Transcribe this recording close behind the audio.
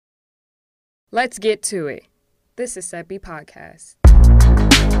Let's get to it. This is Seppi Podcast. And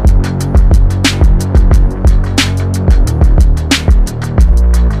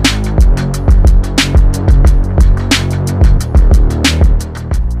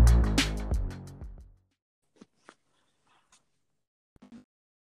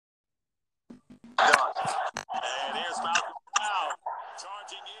here's Malcolm Brown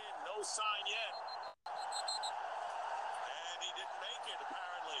charging in, no sign yet. And he didn't make it,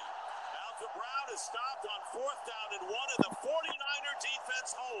 apparently. Malcolm Brown is stopped on fourth down and one, and the 49er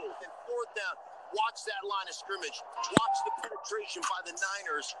defense hold. And fourth down, watch that line of scrimmage. Watch the penetration by the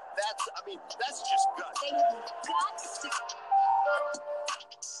Niners. That's just guts. They have got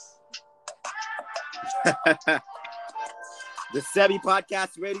to. The Seppi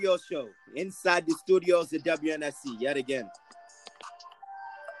Podcast radio show inside the studios at WNSC yet again.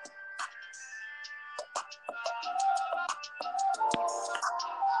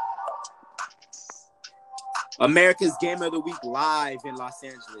 America's Game of the Week live in Los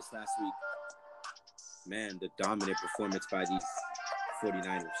Angeles last week. Man, the dominant performance by these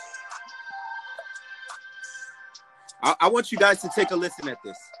 49ers. I want you guys to take a listen at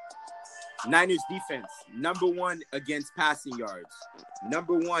this. Niners defense, number one against passing yards,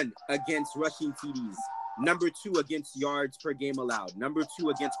 number one against rushing TDs, number two against yards per game allowed, number two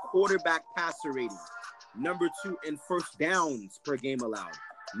against quarterback passer rating, number two in first downs per game allowed,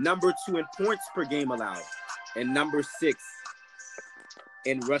 number two in points per game allowed, and number six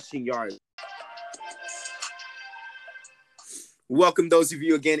in rushing yards. Welcome those of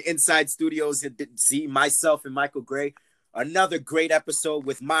you again inside studios and see myself and Michael Gray. Another great episode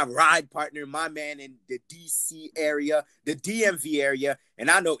with my ride partner, my man in the DC area, the DMV area.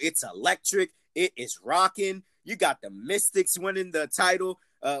 And I know it's electric. It is rocking. You got the Mystics winning the title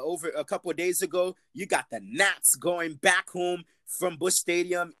over a couple of days ago. You got the Nats going back home from Busch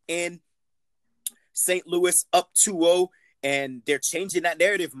Stadium in St. Louis up 2-0. And they're changing that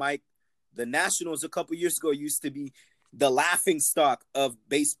narrative, Mike. The Nationals a couple years ago used to be the laughing stock of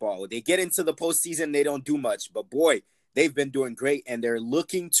baseball. They get into the postseason, they don't do much. But boy, they've been doing great, and they're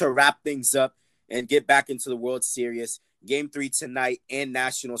looking to wrap things up and get back into the World Series. Game 3 tonight in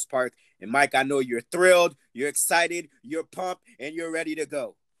Nationals Park. And, Mike, I know you're thrilled, you're excited, you're pumped, and you're ready to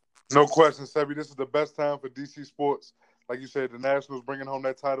go. No question, Sebby. This is the best time for DC sports. Like you said, the Nationals bringing home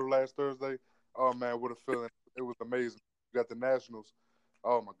that title last Thursday. Oh, man, what a feeling. It was amazing. You got the Nationals.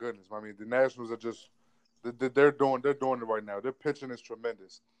 Oh, my goodness. I mean, the Nationals are just – they're doing it right now. Their pitching is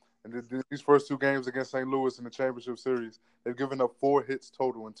tremendous. And these first two games against St. Louis in the championship series, they've given up 4 hits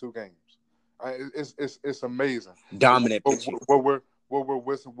total in 2 games. It's amazing. Dominant pitching. What we're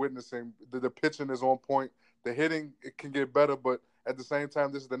witnessing, the pitching is on point. The hitting, it can get better, but at the same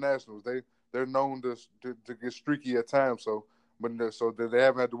time, this is the Nationals. They're known to get streaky at times, so they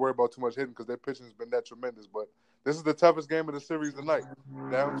haven't had to worry about too much hitting because their pitching has been that tremendous. But this is the toughest game of the series tonight.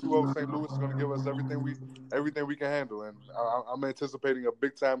 Down 2-0, St. Louis is going to give us everything we can handle, and I'm anticipating a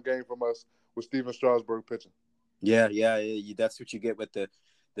big-time game from us with Steven Strasburg pitching. Yeah, that's what you get with the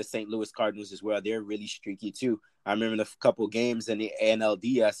St. Louis Cardinals as well. They're really streaky, too. I remember a couple games in the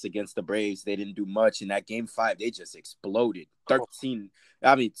NLDS against the Braves. They didn't do much. In that Game 5, they just exploded. 10-0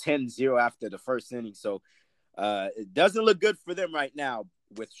 after the first inning. So it doesn't look good for them right now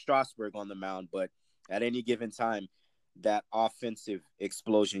with Strasburg on the mound, but at any given time, that offensive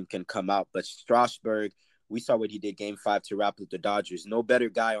explosion can come out. But Strasburg, we saw what he did Game 5 to wrap up the Dodgers. No better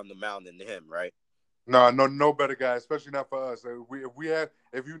guy on the mound than him, right? No better guy, especially not for us.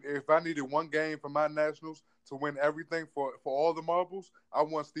 If I needed one game for my Nationals to win everything for all the marbles, I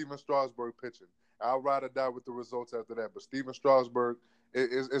want Steven Strasburg pitching. I'll ride or die with the results after that. But Steven Strasburg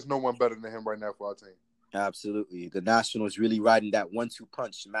is no one better than him right now for our team. Absolutely. The Nationals really riding that 1-2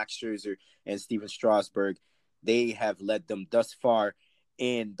 punch. Max Scherzer and Steven Strasburg, they have led them thus far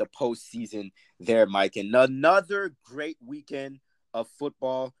in the postseason there, Mike. And another great weekend of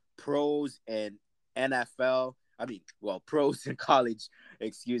football, pros and NFL. Pros and college,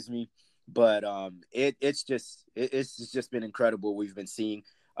 excuse me. But it's just been incredible we've been seeing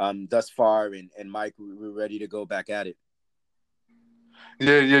thus far. And Mike, we're ready to go back at it.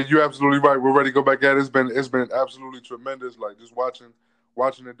 Yeah, you're absolutely right. We're ready to go back at it. It's been absolutely tremendous. Like just watching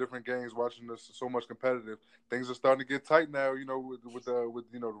the different games, watching this so much competitive. Things are starting to get tight now. You know, with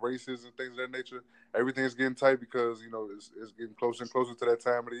the races and things of that nature. Everything is getting tight because it's getting closer and closer to that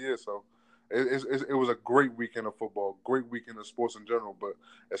time of the year. So it was a great weekend of football, great weekend of sports in general, but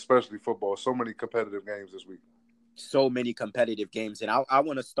especially football. So many competitive games this week. So many competitive games. And I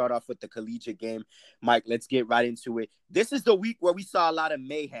want to start off with the collegiate game. Mike, let's get right into it. This is the week where we saw a lot of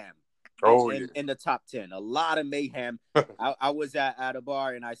mayhem in the top 10. A lot of mayhem. I was at a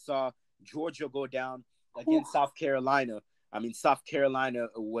bar and I saw Georgia go down against South Carolina. I mean, South Carolina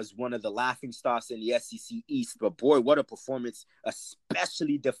was one of the laughing stocks in the SEC East, but boy, what a performance,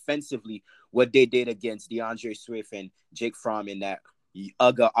 especially defensively, what they did against DeAndre Swift and Jake Fromm in that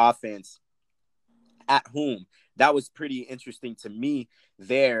UGA offense at home. That was pretty interesting to me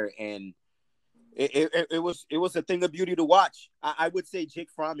there, and it was a thing of beauty to watch. I would say Jake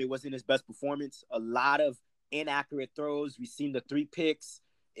Fromm, it wasn't his best performance. A lot of inaccurate throws. We've seen the 3 picks.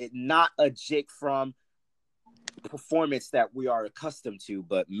 Not a Jake Fromm performance that we are accustomed to,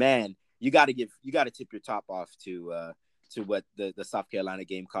 but man, you got to tip your top off to what the South Carolina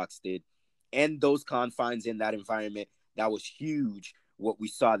Gamecocks did, and those confines in that environment. That was huge what we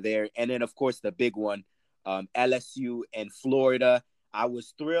saw there. And then of course the big one, LSU and Florida. I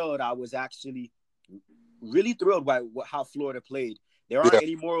was thrilled. I was actually really thrilled by how Florida played. There aren't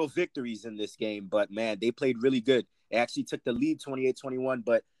any moral victories in this game, but man, they played really good. They actually took the lead 28-21,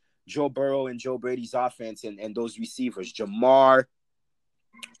 but Joe Burrow and Joe Brady's offense and those receivers, Jamar,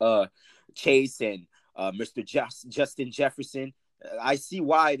 Chase, and Mr. Justin Jefferson. I see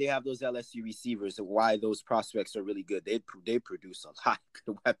why they have those LSU receivers and why those prospects are really good. They produce a lot of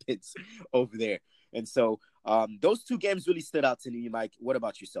good weapons over there. And so those 2 games really stood out to me, Mike. What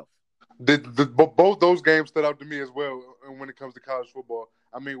about yourself? Both those games stood out to me as well when it comes to college football.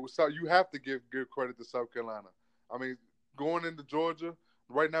 I mean, you have to give credit to South Carolina. I mean, going into Georgia,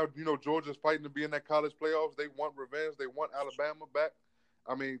 right now, you know, Georgia's fighting to be in that college playoffs. They want revenge. They want Alabama back.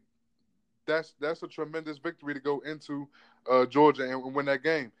 I mean, that's a tremendous victory to go into Georgia and win that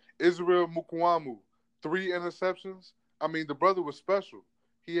game. Israel Mukwamu, 3 interceptions. I mean, the brother was special.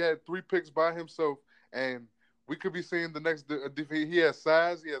 He had 3 picks by himself, and we could be seeing the next defeat. He has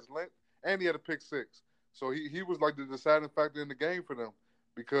size, he has length, and he had a pick 6. So he was like the deciding factor in the game for them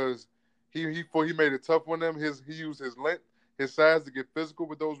because he made it tough on them. He used his length, his size to get physical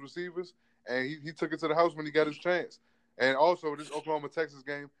with those receivers, and he took it to the house when he got his chance. And also this Oklahoma-Texas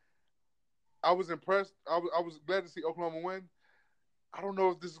game, I was impressed. I was glad to see Oklahoma win. I don't know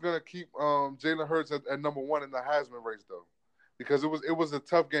if this is going to keep Jalen Hurts at number 1 in the Heisman race, though, because it was a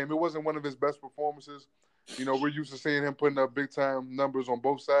tough game. It wasn't one of his best performances. You know, we're used to seeing him putting up big-time numbers on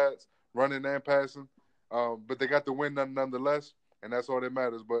both sides, running and passing. But they got the win nonetheless, and that's all that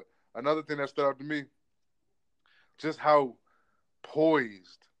matters. But another thing that stood out to me, just how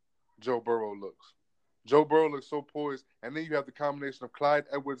poised Joe Burrow looks. Joe Burrow looks so poised. And then you have the combination of Clyde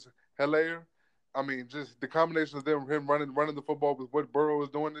Edwards-Helaire. I mean, just the combination of him running the football with what Burrow is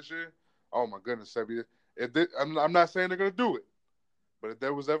doing this year. Oh, my goodness, Sebi. I'm not saying they're going to do it. But if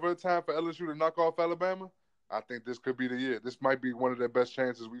there was ever a time for LSU to knock off Alabama, I think this could be the year. This might be one of their best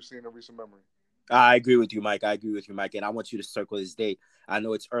chances we've seen in recent memory. I agree with you, Mike. And I want you to circle this date. I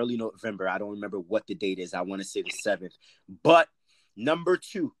know it's early November. I don't remember what the date is. I want to say the 7th. But number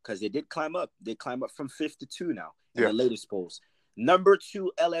 2, because they did climb up. They climb up from 5th to 2 now in the latest polls. Number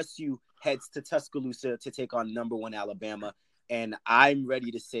 2, LSU heads to Tuscaloosa to take on number 1 Alabama. And I'm ready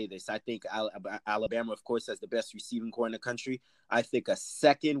to say this. I think Alabama, of course, has the best receiving core in the country. I think a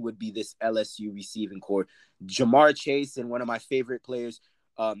second would be this LSU receiving core. Jamar Chase and one of my favorite players,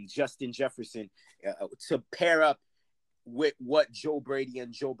 Justin Jefferson, to pair up with what Joe Brady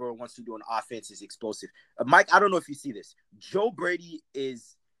and Joe Burrow wants to do on offense is explosive. Mike, I don't know if you see this. Joe Brady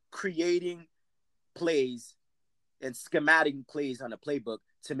is creating plays and schematic plays on a playbook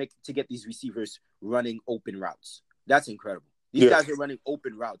to get these receivers running open routes. That's incredible. These guys are running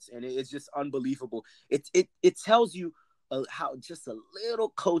open routes, and it's just unbelievable. It tells you how just a little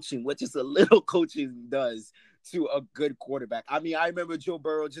coaching does to a good quarterback. I mean, I remember Joe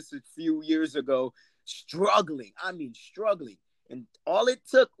Burrow just a few years ago struggling. And all it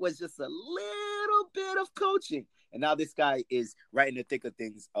took was just a little bit of coaching. And now this guy is right in the thick of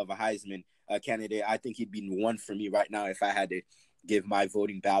things of a Heisman candidate. I think he'd be 1 for me right now if I had to give my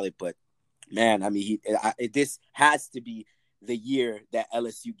voting ballot. But, man, I mean, this has to be the year that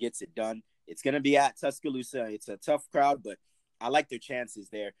LSU gets it done. It's going to be at Tuscaloosa. It's a tough crowd, but I like their chances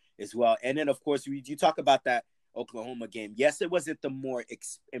there as well. And then, of course, you talk about that Oklahoma game. Yes, it wasn't the more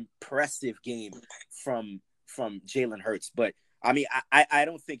impressive game from Jalen Hurts, but I mean, I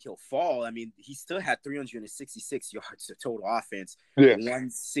don't think he'll fall. I mean, he still had 366 yards of total offense,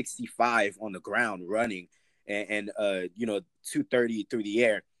 165 on the ground running, and 230 through the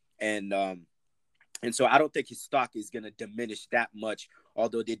air, and so I don't think his stock is going to diminish that much.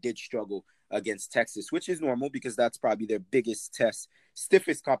 Although they did struggle against Texas, which is normal because that's probably their biggest test,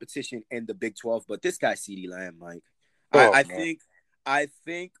 stiffest competition in the Big 12. But this guy, CeeDee Lamb, Mike, I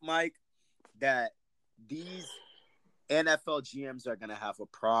think, Mike, that these NFL GMs are going to have a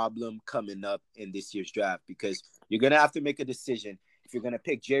problem coming up in this year's draft because you're going to have to make a decision. if you're gonna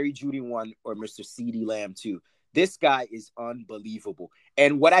pick Jerry Jeudy 1 or Mr. CeeDee Lamb 2. This guy is unbelievable.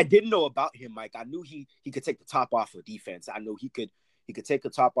 And what I didn't know about him, Mike, I knew he could take the top off of defense. I know he could take the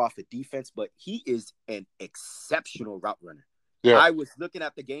top off of defense, but he is an exceptional route runner. Yeah. I was looking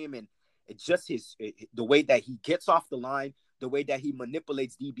at the game, and it's just the way that he gets off the line, the way that he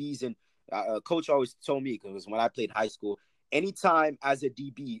manipulates DBs. And coach always told me, because when I played high school, anytime as a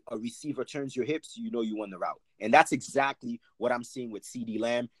DB, a receiver turns your hips, you know you won the route. And that's exactly what I'm seeing with CeeDee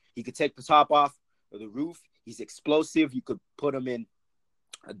Lamb. He could take the top off of the roof. He's explosive. You could put him in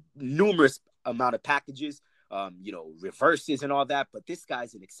a numerous amount of packages, reverses and all that. But this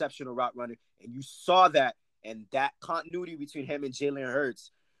guy's an exceptional route runner. And you saw that, and that continuity between him and Jalen Hurts,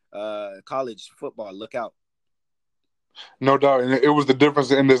 college football. Look out. No doubt. And it was the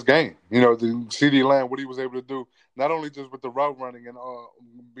difference in this game. The CeeDee Lamb, what he was able to do, not only just with the route running and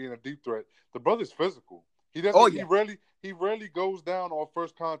being a deep threat, the brother's physical. He doesn't. He rarely goes down on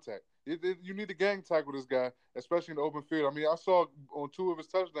first contact. You need to gang tackle this guy, especially in the open field. I mean, I saw on 2 of his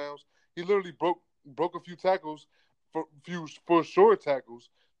touchdowns, he literally broke a few tackles for short tackles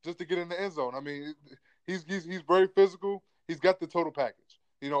just to get in the end zone. I mean, he's very physical. He's got the total package.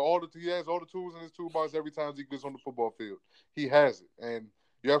 He has all the tools in his toolbox every time he gets on the football field. He has it, and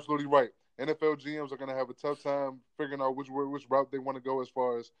you're absolutely right. NFL GMs are going to have a tough time figuring out which route they want to go as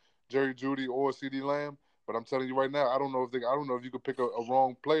far as Jerry Jeudy or CeeDee Lamb. But I'm telling you right now, I don't know if you could pick a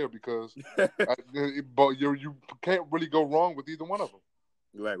wrong player, because but you can't really go wrong with either one of them.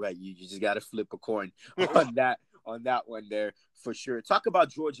 Right. You just got to flip a coin on that one there for sure. Talk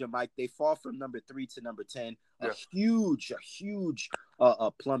about Georgia, Mike. They fall from number 3 to number 10. A huge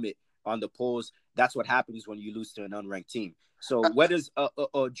plummet on the polls. That's what happens when you lose to an unranked team. So where does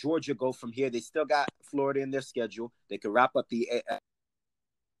Georgia go from here? They still got Florida in their schedule. They could wrap up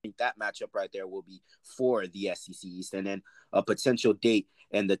that matchup right there will be for the SEC East, and then a potential date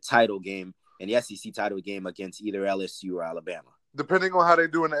in the title game, in the SEC title game against either LSU or Alabama. Depending on how they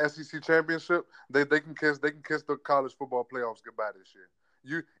do in the SEC championship, they can kiss the college football playoffs goodbye this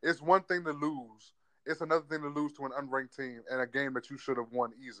year. It's one thing to lose. It's another thing to lose to an unranked team in a game that you should have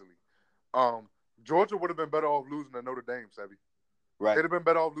won easily. Georgia would have been better off losing to Notre Dame, Sebby. Right. They'd have been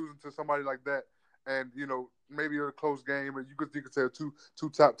better off losing to somebody like that. And, maybe a close game, and you could say two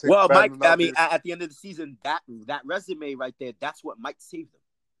top 10. Well, Mike, I mean, at the end of the season, that resume right there, that's what might save them,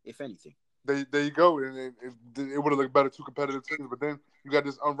 if anything. There you go. And it would have looked better, 2 competitive teams. But then you got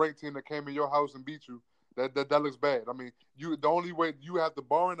this unranked team that came in your house and beat you. That looks bad. I mean, the only way you have to,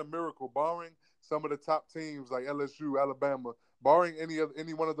 barring a miracle, barring some of the top teams like LSU, Alabama, barring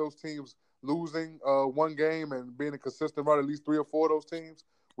any one of those teams losing one game and being a consistent route, at least 3 or 4 of those teams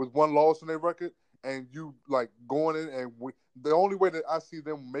with 1 loss in their record, and you going in and the only way that I see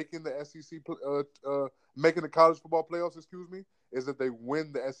them making the SEC, making the college football playoffs, is that they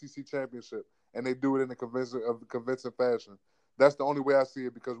win the SEC championship and they do it in a convincing fashion. That's the only way I see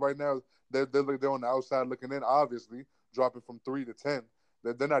it, because right now they're on the outside looking in, obviously dropping from 3 to 10.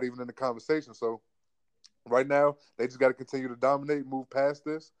 They're not even in the conversation. So right now they just got to continue to dominate, move past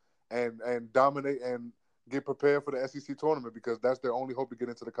this, and dominate and get prepared for the SEC tournament, because that's their only hope to get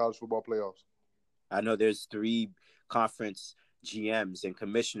into the college football playoffs. I know there's 3 conference GMs and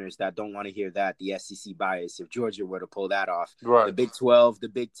commissioners that don't want to hear that, the SEC bias, if Georgia were to pull that off. Right. The Big 12, the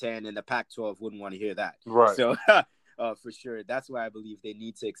Big 10, and the Pac-12 wouldn't want to hear that. Right. So for sure, that's why I believe they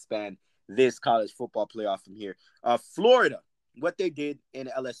need to expand this college football playoff from here. Florida, what they did in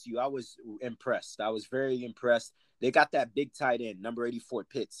LSU, I was impressed. I was very impressed. They got that big tight end, number 84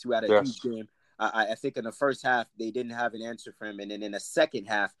 Pitts, who had a huge game. I think in the first half, they didn't have an answer for him. And then in the second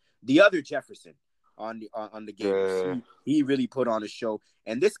half, the other Jefferson on the game, he really put on a show.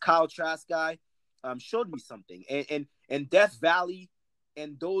 And this Kyle Trask guy showed me something. And Death Valley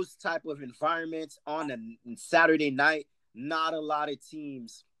and those type of environments on a Saturday night, not a lot of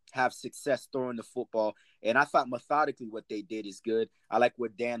teams have success throwing the football. And I thought methodically what they did is good. I like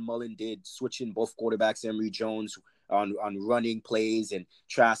what Dan Mullen did, switching both quarterbacks, Emory Jones on running plays and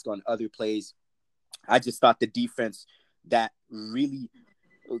Trask on other plays. I just thought the defense that really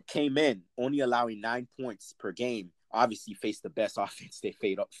came in, only allowing 9 points per game, obviously faced the best offense they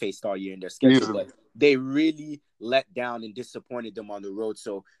faced all year in their schedule. But they really let down and disappointed them on the road.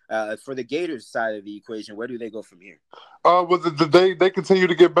 So for the Gators side of the equation, where do they go from here? Well, they continue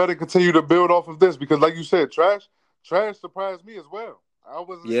to get better, continue to build off of this, because like you said, Trash surprised me as well. I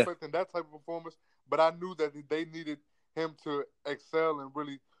wasn't expecting that type of performance, but I knew that they needed him to excel and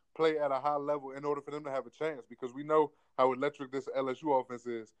really play at a high level in order for them to have a chance, because we know how electric this LSU offense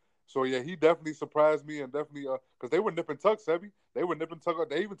is. So yeah, he definitely surprised me and definitely because they were nipping tuck, Sebi. They were nipping tuck.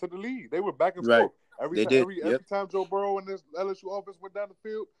 They even took the lead. They were back and Right. forth every They time. did. Every Yep. time Joe Burrow and this LSU offense went down the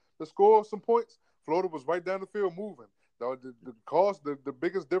field to score some points, Florida was right down the field moving. The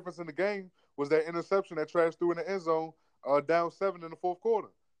biggest difference in the game was that interception that Trash threw in the end zone, down 7 in the fourth quarter.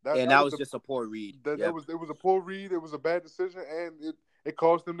 And that was just a poor read. It was a poor read. It was a bad decision, and it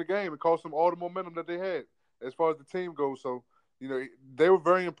cost them the game. It cost them all the momentum that they had as far as the team goes. So, they were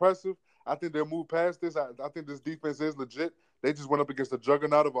very impressive. I think they'll move past this. I think this defense is legit. They just went up against a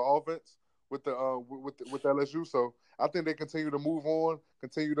juggernaut of an offense with LSU. So I think they continue to move on,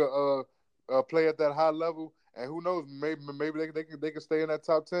 continue to play at that high level, and who knows, maybe they can stay in that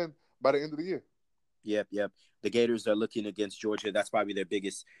top 10 by the end of the year. Yep. The Gators are looking against Georgia. That's probably their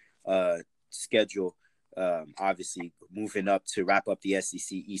biggest schedule. Obviously, moving up to wrap up the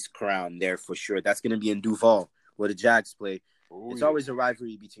SEC East crown there for sure. That's going to be in Duval, where the Jags play. It's always a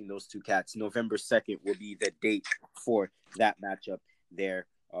rivalry between those two cats. November 2nd will be the date for that matchup there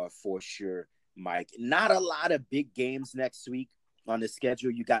for sure, Mike. Not a lot of big games next week on the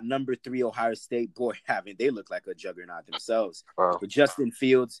schedule. You got number 3 Ohio State. Boy, they look like a juggernaut themselves. Wow. But Justin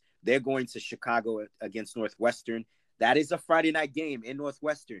Fields, they're going to Chicago against Northwestern. That is a Friday night game in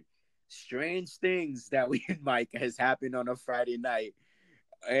Northwestern. Strange things that Mike, has happened on a Friday night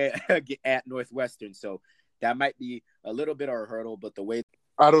at Northwestern. So that might be a little bit of a hurdle, but the way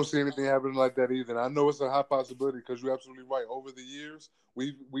I don't see anything happening like that either. I know it's a high possibility because you're absolutely right. Over the years,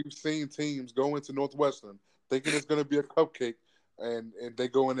 we've seen teams go into Northwestern thinking it's going to be a cupcake, and they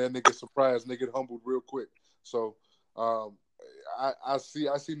go in there and they get surprised and they get humbled real quick. So I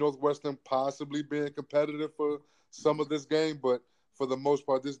see Northwestern possibly being competitive for some of this game, but for the most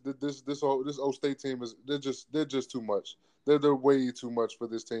part, this O State team they're just too much. They're way too much for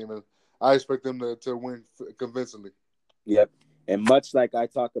this team, and I expect them to win convincingly. Yep. And much like I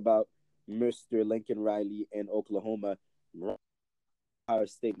talk about Mr. Lincoln Riley in Oklahoma, Ohio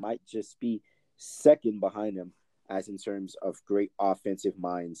State might just be second behind him as in terms of great offensive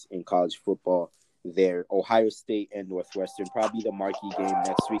minds in college football there. Ohio State and Northwestern, probably the marquee game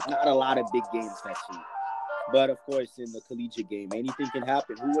next week. Not a lot of big games next week. But, of course, in the collegiate game, anything can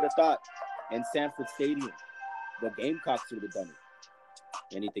happen. Who would have thought? In Sanford Stadium, the Gamecocks would have done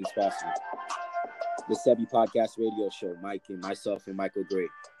it. Anything's possible. The Sebi Podcast Radio Show, Mike and myself and Michael Gray,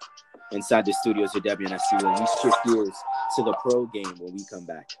 inside the studios of WNSC, when we shift gears to the pro game when we come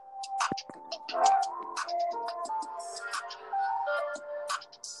back.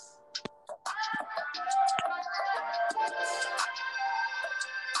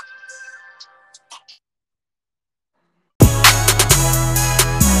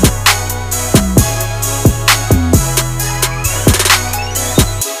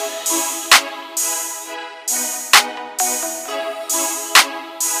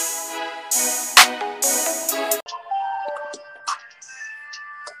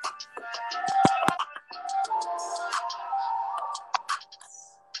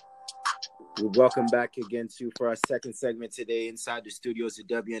 Welcome back again for our second segment today inside the studios of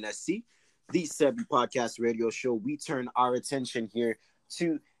WNSC, the Sebi Podcast Radio Show. We turn our attention here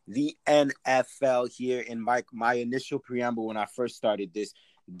to the NFL here. And my initial preamble when I first started this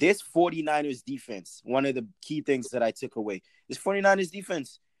 49ers defense, one of the key things that I took away, this 49ers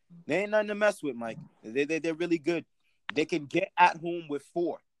defense, they ain't nothing to mess with, Mike. They're really good. They can get at home with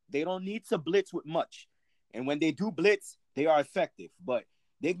 4. They don't need to blitz with much. And when they do blitz, they are effective. But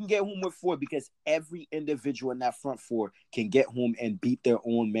they can get home with 4 because every individual in that front 4 can get home and beat their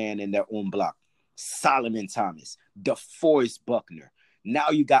own man in their own block. Solomon Thomas, DeForest Buckner.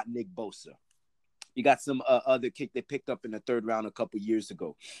 Now you got Nick Bosa. You got some other kick they picked up in the 3rd round a couple years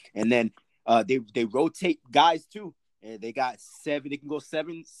ago. And then they rotate guys too. And they got 7. They can go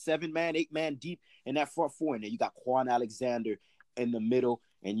 7-man, 8-man deep in that front 4. And then you got Quan Alexander in the middle.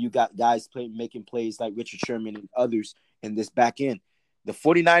 And you got guys making plays like Richard Sherman and others in this back end. The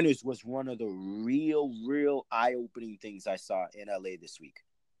 49ers was one of the real eye-opening things I saw in LA this week.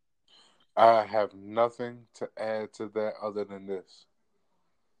 I have nothing to add to that other than this.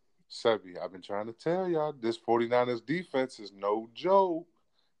 Sebi, I've been trying to tell y'all, this 49ers defense is no joke.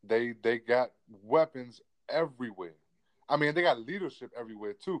 They got weapons everywhere. I mean, they got leadership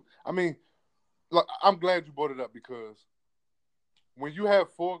everywhere, too. I mean, look, I'm glad you brought it up because when you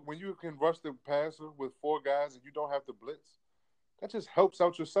can rush the passer with 4 guys and you don't have to blitz, that just helps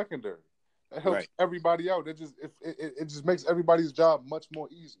out your secondary. That helps everybody out. It just makes everybody's job much more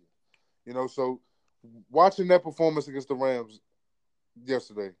easier. So watching that performance against the Rams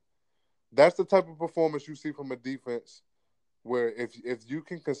yesterday, that's the type of performance you see from a defense where if you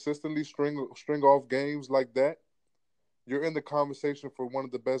can consistently string off games like that, you're in the conversation for one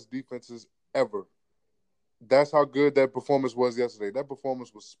of the best defenses ever. That's how good that performance was yesterday. That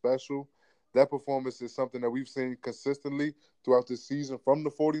performance was special. That performance is something that we've seen consistently throughout this season from the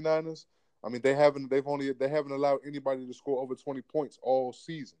 49ers. I mean, they haven't allowed anybody to score over 20 points all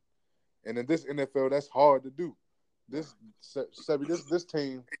season. And in this NFL, that's hard to do. This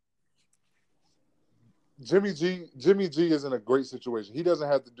team, Jimmy G is in a great situation. He doesn't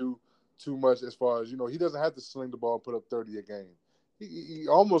have to do too much as far as, he doesn't have to sling the ball and put up 30 a game. He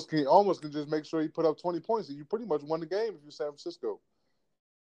almost can just make sure he put up 20 points, and you pretty much won the game if you're San Francisco.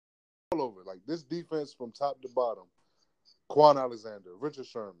 All over. Like, this defense from top to bottom, Quan Alexander, Richard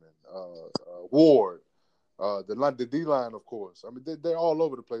Sherman, Ward, the D-line, of course. I mean, they're all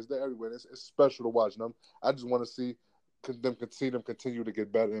over the place. They're everywhere. It's special to watch them. I just want to see them continue to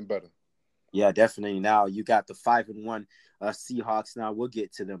get better and better. Yeah, definitely. Now you got the 5-1 Seahawks. Now we'll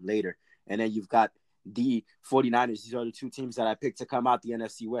get to them later. And then you've got the 49ers. These are the two teams that I picked to come out the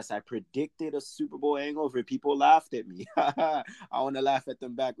NFC West. I predicted a Super Bowl hangover. People laughed at me. I want to laugh at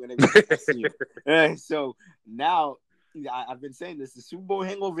them back when they So now I've been saying this. The Super Bowl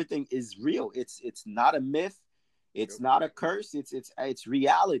hangover thing is real. It's not a myth. It's not a curse. It's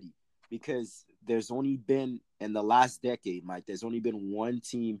reality, because there's only been, in the last decade, Mike, there's only been one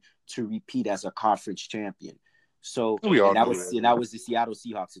team to repeat as a conference champion. So that was the Seattle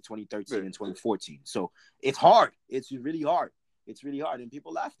Seahawks in 2013 and 2014. So it's hard. It's really hard. And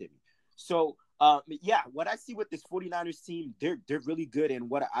people laughed at me. So what I see with this 49ers team, they're really good. And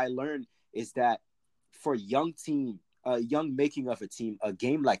what I learned is that for a young making of a team, a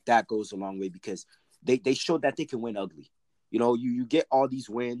game like that goes a long way, because they showed that they can win ugly. You get all these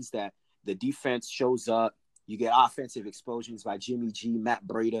wins that the defense shows up. You get offensive explosions by Jimmy G, Matt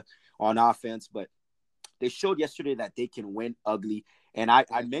Breida on offense, but they showed yesterday that they can win ugly. And I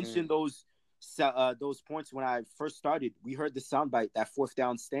mentioned those points when I first started. We heard the soundbite, that fourth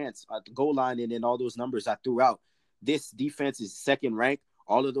down stance at the goal line, and then all those numbers I threw out. This defense is second ranked.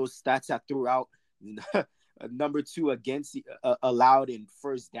 All of those stats I threw out. Number 2 against allowed in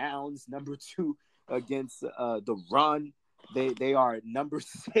first downs. Number 2 against the run. They are number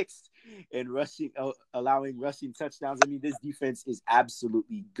 6 in rushing, allowing rushing touchdowns. I mean, this defense is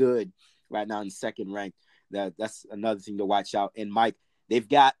absolutely good right now in second rank. That's another thing to watch out. And Mike, they've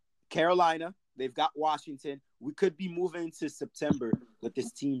got Carolina, they've got Washington. We could be moving to September with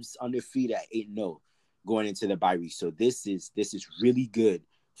this team's undefeated at 8-0 going into the bye week. So this is really good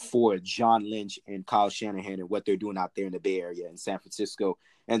for John Lynch and Kyle Shanahan and what they're doing out there in the Bay Area in San Francisco.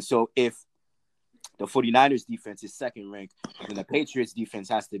 And so if the 49ers defense is second ranked, then the Patriots defense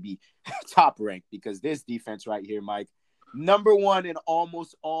has to be top ranked, because this defense right here, Mike, number 1 in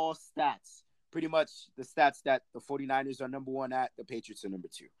almost all stats. Pretty much the stats that the 49ers are number 1 at, the Patriots are number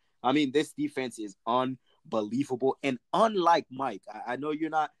 2. I mean, this defense is unbelievable. And unlike Mike, I know you're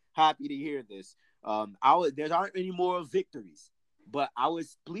not happy to hear this. There aren't any more victories, but I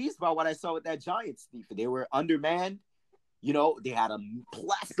was pleased by what I saw with that Giants defense. They were undermanned. They had a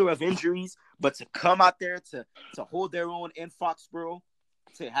plethora of injuries, but to come out there to hold their own in Foxborough,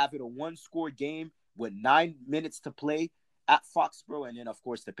 to have it a 1-score game with 9 minutes to play at Foxborough, and then of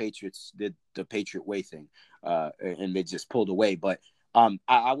course the Patriots did the Patriot way thing, and they just pulled away. But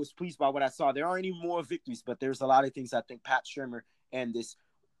I was pleased by what I saw. There aren't any more victories, but there's a lot of things I think Pat Shurmur and this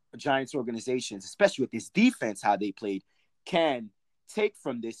Giants organization, especially with this defense, how they played, can take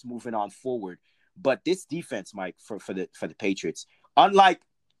from this moving on forward. But this defense, Mike, for the Patriots, unlike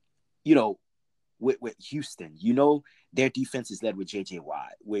with Houston, their defense is led with J.J.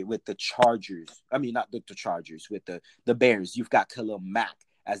 Watt. With the Chargers, I mean, not the Chargers, with the Bears, you've got Khalil Mack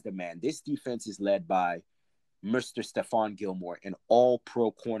as the man. This defense is led by Mr. Stephon Gilmore, an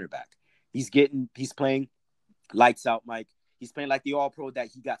all-pro cornerback. He's playing lights out, Mike. He's playing like the all-pro that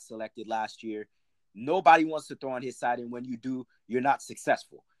he got selected last year. Nobody wants to throw on his side, and when you do, you're not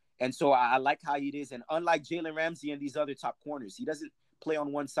successful. And so I like how it is. And unlike Jalen Ramsey and these other top corners, he doesn't play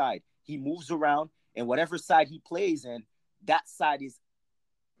on one side. He moves around, and whatever side he plays in, that side is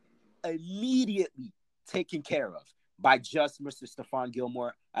immediately taken care of by just Mr. Stephon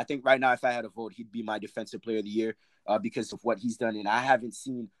Gilmore. I think right now, if I had a vote, he'd be my Defensive Player of the Year because of what he's done. And I haven't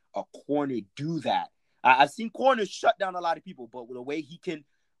seen a corner do that. I've seen corners shut down a lot of people, but with the way he can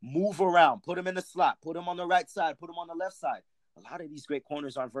move around, put him in the slot, put him on the right side, put him on the left side, a lot of these great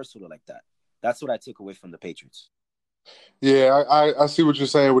corners aren't versatile like that. That's what I took away from the Patriots. Yeah, I see what you're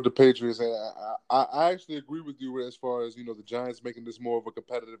saying with the Patriots, and I actually agree with you as far as, the Giants making this more of a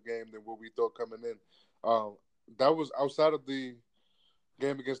competitive game than what we thought coming in. That was outside of the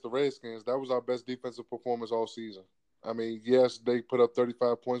game against the Redskins. That was our best defensive performance all season. I mean, yes, they put up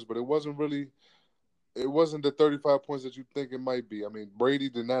 35 points, but it wasn't really it wasn't the 35 points that you think it might be. I mean, Brady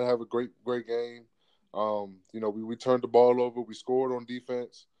did not have a great game. We turned the ball over. We scored on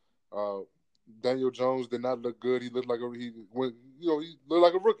defense. Daniel Jones did not look good. He looked like he looked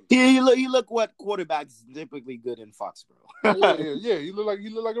like a rookie. He looked what quarterbacks typically good in Foxborough. yeah. He looked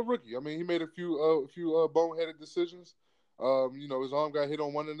like a rookie. I mean, he made a few boneheaded decisions. His arm got hit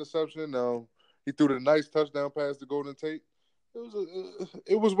on one interception. He threw the nice touchdown pass to Golden Tate.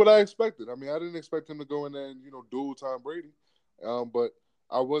 It was what I expected. I mean, I didn't expect him to go in there and duel Tom Brady, but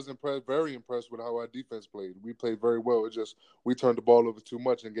I was very impressed with how our defense played. We played very well. It just we turned the ball over too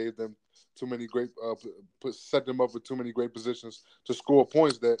much and gave them too many set them up with too many great positions to score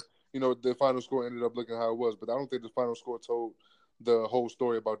points that the final score ended up looking how it was. But I don't think the final score told the whole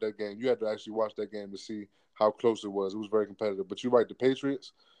story about that game. You had to actually watch that game to see how close it was. It was very competitive. But you're right, the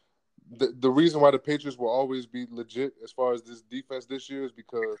Patriots. The reason why the Patriots will always be legit as far as this defense this year is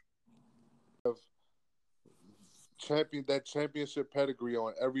because of championship pedigree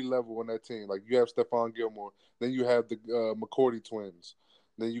on every level on that team. Like you have Stephon Gilmore, then you have the McCourty twins,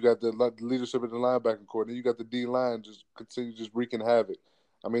 then you got the leadership in the linebacking core, then you got the D line just continue just wreaking havoc.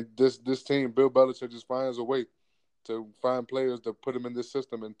 I mean, this team, Bill Belichick just finds a way to find players to put them in this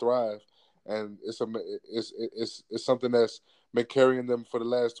system and thrive, and it's something that's been carrying them for the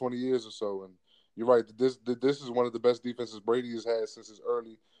last 20 years or so. And you're right, this is one of the best defenses Brady has had since his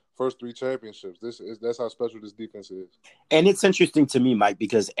early first 3 championships. That's how special this defense is. And it's interesting to me, Mike,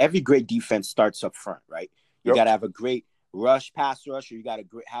 because every great defense starts up front, right? You got to have a great pass rush, or you got to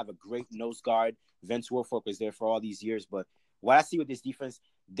have a great nose guard. Vince Wilfork was there for all these years, but what I see with this defense,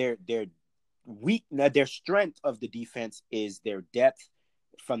 their strength of the defense is their depth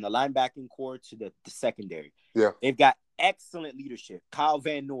from the linebacking core to the secondary. Yeah, they've got excellent leadership. Kyle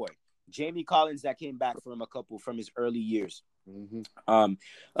Van Noy, Jamie Collins that came back from his early years.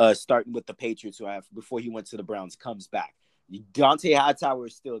 Mm-hmm. Starting with the Patriots, before he went to the Browns, comes back. Dante Hightower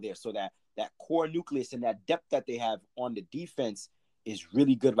is still there, so that core nucleus and that depth that they have on the defense is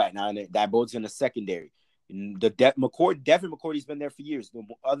really good right now, and that bodes in the secondary. And Devin McCourty's been there for years. The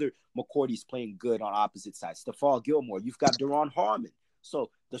other McCourty's playing good on opposite sides. Stephon Gilmore, you've got Daron Harmon.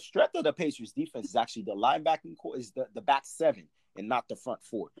 So the strength of the Patriots defense is actually the linebacking core, is the back 7 and not the front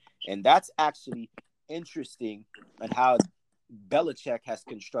 4. And that's actually interesting on how Belichick has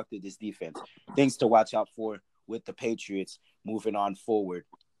constructed this defense. Things to watch out for with the Patriots moving on forward.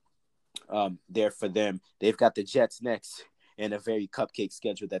 There for them. They've got the Jets next and a very cupcake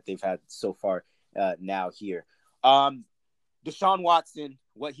schedule that they've had so far now here. Deshaun Watson,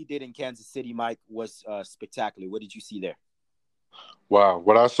 what he did in Kansas City, Mike, was spectacular. What did you see there? Wow.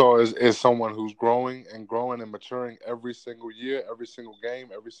 What I saw is someone who's growing and maturing every single year, every single game,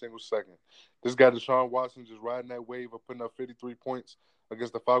 every single second. This guy, Deshaun Watson, just riding that wave of putting up 53 points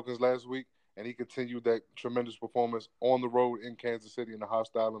against the Falcons last week, and he continued that tremendous performance on the road in Kansas City in a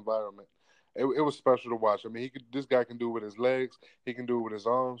hostile environment. It was special to watch. I mean, this guy can do it with his legs, he can do it with his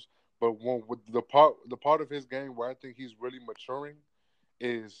arms, but with the part of his game where I think he's really maturing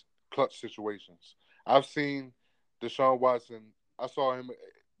is clutch situations. I've seen Deshaun Watson. I saw him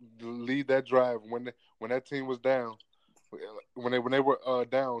lead that drive when that team was down, when they were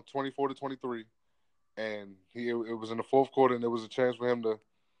down 24-23, and it was in the fourth quarter, and there was a chance for him to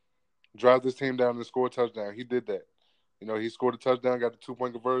drive this team down and score a touchdown. He did that. He scored a touchdown, got the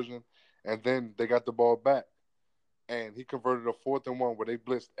 2-point conversion, and then they got the ball back, and he converted a 4th and 1 where they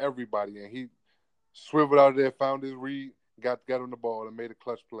blitzed everybody, and he swiveled out of there, found his read, got him the ball, and made a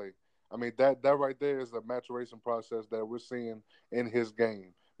clutch play. I mean, that right there is a maturation process that we're seeing in his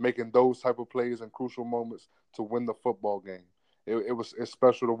game, making those type of plays in crucial moments to win the football game. It's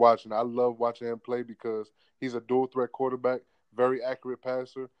special to watch, and I love watching him play because he's a dual-threat quarterback, very accurate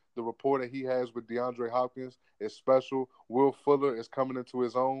passer. The rapport that he has with DeAndre Hopkins is special. Will Fuller is coming into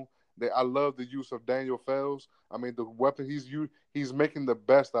his own. I love the use of Daniel Fells. I mean, the weapon he's making the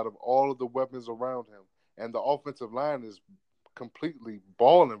best out of all of the weapons around him, and the offensive line is completely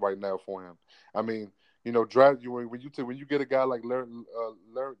balling right now for him. I mean, draft you when you get a guy like Laremy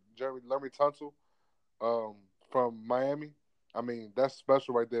Tunsil from Miami. I mean, that's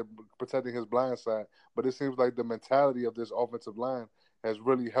special right there, protecting his blind side. But it seems like the mentality of this offensive line has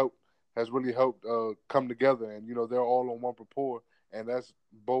really helped come together, and they're all on one rapport, and that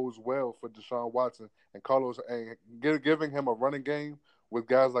bodes well for Deshaun Watson and Carlos, and giving him a running game with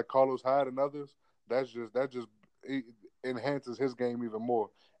guys like Carlos Hyde and others. That just enhances his game even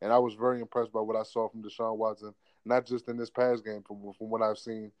more. And I was very impressed by what I saw from Deshaun Watson, not just in this past game, from what I've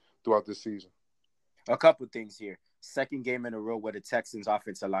seen throughout this season. A couple things here. Second game in a row where the Texans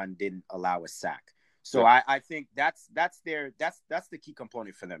offensive line didn't allow a sack. So yeah. I think that's the key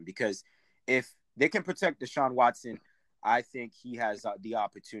component for them, because if they can protect Deshaun Watson. I think he has the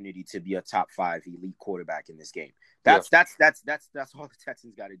opportunity to be a top 5 elite quarterback in this game. That's all the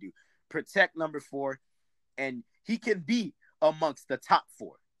Texans got to do. Protect number 4, and he can be amongst the top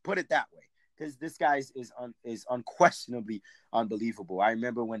 4. Put it that way, because this guy is unquestionably unbelievable. I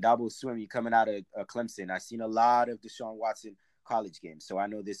remember when Dabo Swinney coming out of Clemson. I seen a lot of Deshaun Watson college games, so I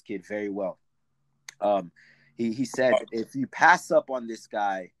know this kid very well. He said if you pass up on this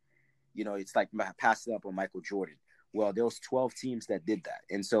guy, it's like passing up on Michael Jordan. Well, there was 12 teams that did that.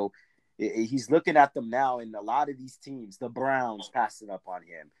 And so he's looking at them now, and a lot of these teams, the Browns passing up on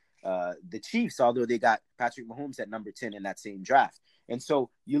him, the Chiefs, although they got Patrick Mahomes at number 10 in that same draft. And so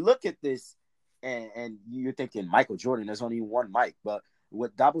you look at this, and you're thinking, Michael Jordan, there's only one Mike. But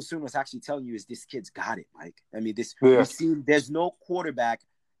what Dabo Swinney was actually telling you is this kid's got it, Mike. I mean, you've seen there's no quarterback.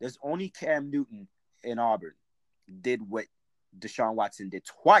 There's only Cam Newton in Auburn did what Deshaun Watson did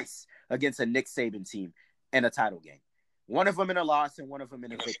twice against a Nick Saban team in a title game. One of them in a loss and one of them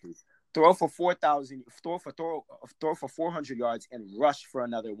in a victory. Throw for 400 yards and rush for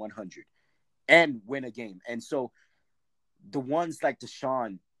another 100 and win a game. And so the ones like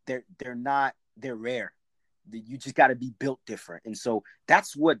Deshaun, they're rare. You just got to be built different. And so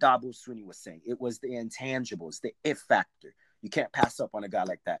that's what Dabo Swinney was saying. It was the intangibles, the it factor. You can't pass up on a guy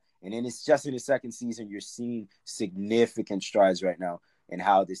like that. And then it's just in his second season, you're seeing significant strides right now in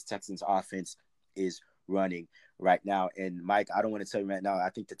how this Texans offense is running right now. And Mike, I don't want to tell you right now,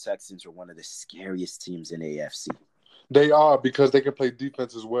 I think the Texans are one of the scariest teams in the AFC. They are, because they can play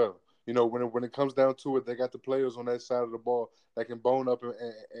defense as well. When it comes down to it, they got the players on that side of the ball that can bone up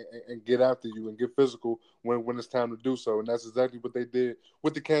and get after you and get physical when it's time to do so. And that's exactly what they did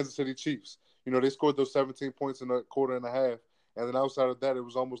with the Kansas City Chiefs. They scored those 17 points in a quarter and a half. And then outside of that, it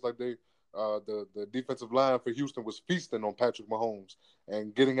was almost like the defensive line for Houston was feasting on Patrick Mahomes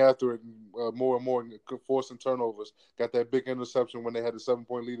and getting after it more and more, and forcing turnovers. Got that big interception when they had a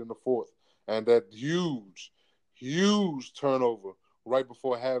 7-point lead in the fourth. And that huge turnover right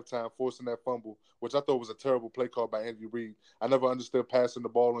before halftime, forcing that fumble, which I thought was a terrible play call by Andy Reid. I never understood passing the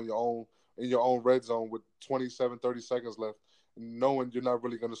ball in your own red zone with 27, 30 seconds left, knowing you're not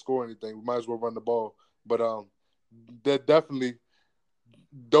really going to score anything. We might as well run the ball. But that definitely,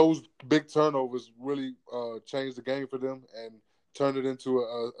 those big turnovers really changed the game for them and turned it into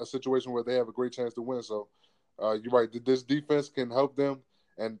a situation where they have a great chance to win. So you're right. This defense can help them,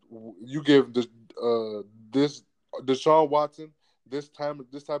 and you give this Deshaun Watson this type of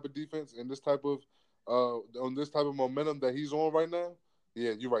defense and this type of momentum that he's on right now.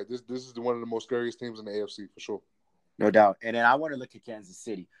 Yeah, you're right. This is one of the most scariest teams in the AFC for sure. No doubt. And then I want to look at Kansas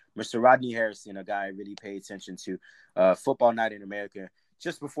City. Mr. Rodney Harrison, a guy I really pay attention to, Football Night in America,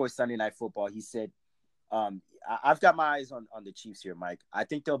 just before Sunday Night Football, he said, I've got my eyes on the Chiefs here, Mike. I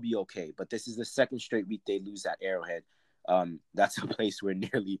think they'll be okay, but this is the second straight week they lose at Arrowhead. That's a place where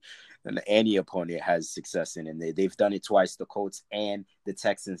nearly any opponent has success in, and they've done it twice, the Colts and the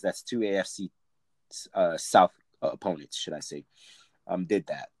Texans. That's 2 AFC South opponents, should I say, did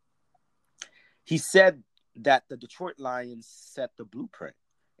that. He said that the Detroit Lions set the blueprint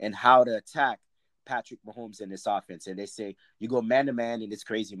and how to attack Patrick Mahomes in this offense. And they say, you go man-to-man, and it's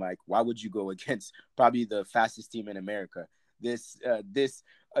crazy, Mike. Why would you go against probably the fastest team in America? This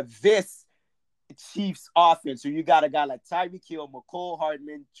Chiefs offense, where you got a guy like Tyreek Hill, McCole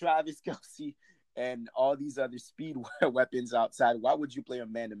Hardman, Travis Kelce, and all these other speed weapons outside. Why would you play a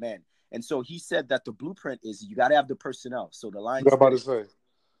man-to-man? And so he said that the blueprint is you got to have the personnel. So the Lions,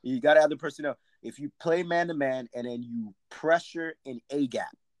 you got to have the personnel. If you play man-to-man and then you pressure in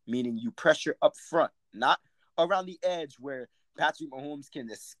A-gap, meaning you pressure up front, not around the edge where Patrick Mahomes can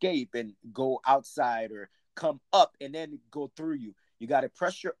escape and go outside or come up and then go through you. You got to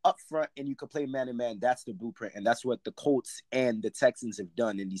pressure up front, and you can play man-to-man. That's the blueprint, and that's what the Colts and the Texans have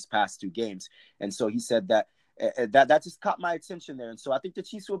done in these past 2 games. And so he said that just caught my attention there. And so I think the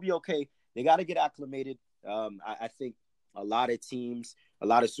Chiefs will be okay. They got to get acclimated. I think a lot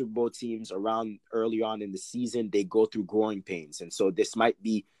of Super Bowl teams around early on in the season, they go through growing pains. And so this might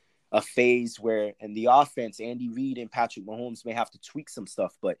be a phase where in the offense, Andy Reid and Patrick Mahomes may have to tweak some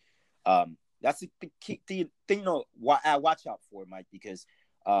stuff. But that's the thing I watch out for, Mike, because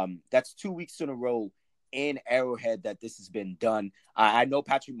that's 2 weeks in a row in Arrowhead that this has been done. I know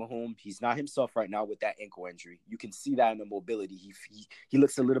Patrick Mahomes, he's not himself right now with that ankle injury. You can see that in the mobility. He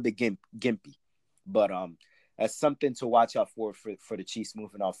looks a little bit gimpy. But that's something to watch out for the Chiefs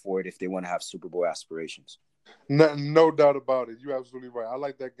moving on forward if they want to have Super Bowl aspirations. No doubt about it. You're absolutely right. I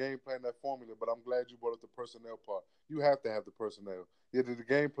like that game plan, that formula, but I'm glad you brought up the personnel part. You have to have the personnel. Yeah, the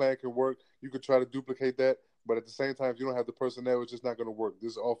game plan can work. You could try to duplicate that, But at the same time, if you don't have the personnel, it's just not going to work.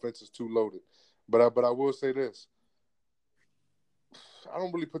 This offense is too loaded. But I will say this. I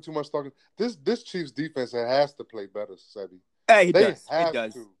don't really put too much stock in this Chiefs defense. It has to play better, Sebi. Hey, it They does. have It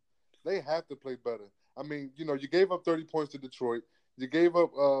does. to. They have to play better. I mean, you gave up 30 points to Detroit. You gave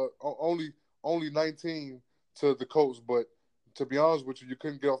up only 19 to the Colts, but to be honest with you, you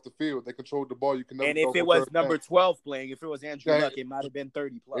couldn't get off the field. They controlled the ball. You can never. And if it was number 12 playing, if it was Andrew Luck, it might have been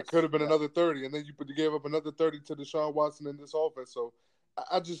 30 plus. It could have been another 30, and then you gave up another 30 to Deshaun Watson in this offense. So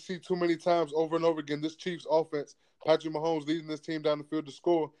I just see too many times over and over again this Chiefs offense, Patrick Mahomes leading this team down the field to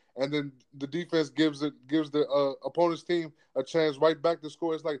score, and then the defense gives the opponent's team a chance right back to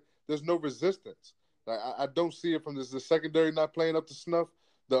score. It's like there's no resistance. Like I don't see it from this. The secondary not playing up to snuff.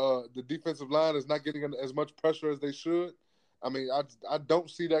 The defensive line is not getting as much pressure as they should. I mean, I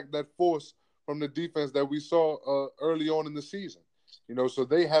don't see that force from the defense that we saw early on in the season. So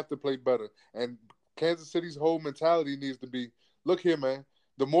they have to play better. And Kansas City's whole mentality needs to be, look here, man,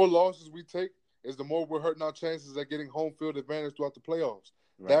 the more losses we take is the more we're hurting our chances at getting home field advantage throughout the playoffs.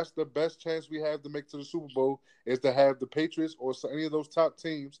 Right. That's the best chance we have to make to the Super Bowl is to have the Patriots or any of those top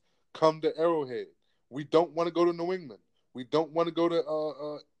teams come to Arrowhead. We don't want to go to New England. We don't want to go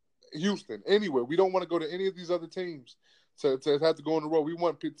to Houston, anywhere. We don't want to go to any of these other teams to have to go on the road. We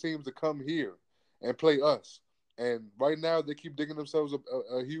want teams to come here and play us. And right now, they keep digging themselves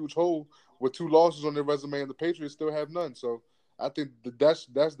a huge hole with 2 losses on their resume, and the Patriots still have none. So I think that's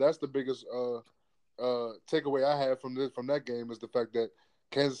the biggest takeaway I have from that game is the fact that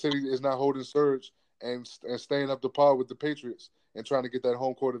Kansas City is not holding surge and staying up to par with the Patriots and trying to get that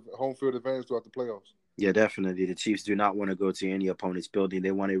home field advantage throughout the playoffs. Yeah, definitely. The Chiefs do not want to go to any opponent's building.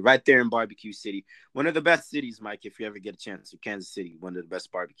 They want it right there in Barbecue City. One of the best cities, Mike, if you ever get a chance. Kansas City, one of the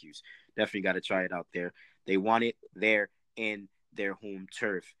best barbecues. Definitely got to try it out there. They want it there in their home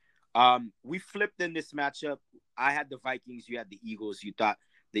turf. We flipped in this matchup. I had the Vikings. You had the Eagles. You thought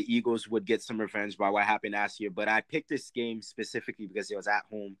the Eagles would get some revenge by what happened last year. But I picked this game specifically because it was at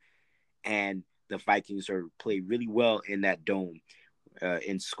home, and the Vikings played really well in that dome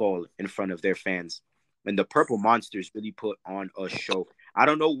in Skull in front of their fans. And the Purple Monsters really put on a show. I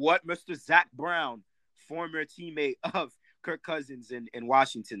don't know what Mr. Zach Brown, former teammate of Kirk Cousins in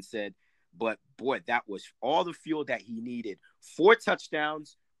Washington, said, but boy, that was all the fuel that he needed. 4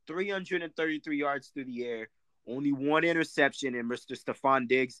 touchdowns, 333 yards through the air, only 1 interception, and Mr. Stephon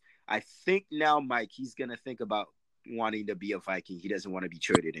Diggs. I think now, Mike, he's going to think about wanting to be a Viking. He doesn't want to be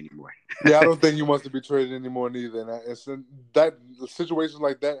traded anymore. Yeah, I don't think he wants to be traded anymore neither. And that situations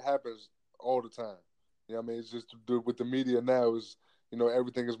like that happens all the time. I mean, it's just with the media now is,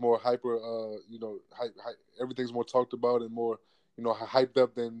 everything is more hyper, everything's more talked about and more, hyped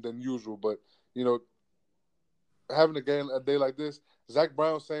up than usual. But, having a day like this, Zach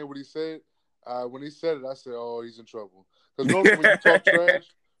Brown saying what he said, when he said it, I said, oh, he's in trouble. Because normally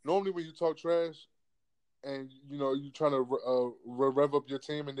when you talk trash and, you're trying to rev up your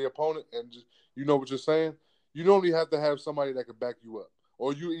team and the opponent and just, what you're saying, you normally have to have somebody that can back you up.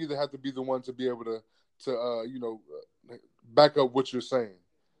 Or you either have to be the one to be able to back up what you're saying.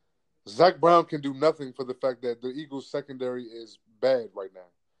 Zach Brown can do nothing for the fact that the Eagles' secondary is bad right now.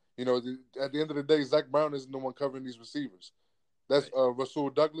 At the end of the day, Zach Brown isn't the one covering these receivers. That's Rasul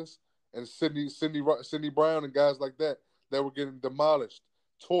Douglas and Sidney Brown and guys like that were getting demolished,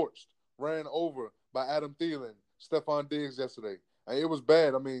 torched, ran over by Adam Thielen, Stephon Diggs yesterday. And it was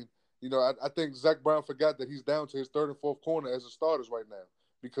bad. I mean, I think Zach Brown forgot that he's down to his 3rd and 4th corner as the starters right now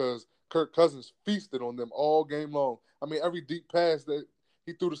because Kirk Cousins feasted on them all game long. I mean, every deep pass that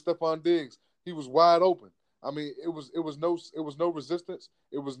he threw to Stephon Diggs, he was wide open. I mean, it was no resistance.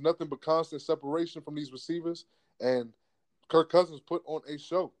 It was nothing but constant separation from these receivers. And Kirk Cousins put on a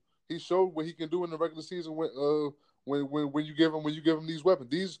show. He showed what he can do in the regular season when you give him these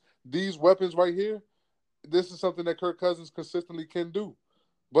weapons. These weapons right here, this is something that Kirk Cousins consistently can do.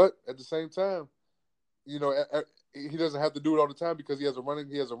 But at the same time, he doesn't have to do it all the time because he has a running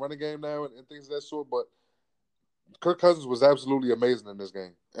game now and things of that sort. But Kirk Cousins was absolutely amazing in this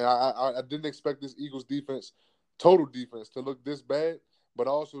game, and I didn't expect this Eagles defense, total defense, to look this bad. But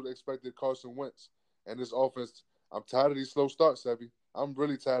I also expected Carson Wentz and this offense. I'm tired of these slow starts, Sebi. I'm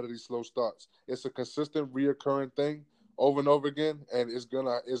really tired of these slow starts. It's a consistent, reoccurring thing over and over again, and it's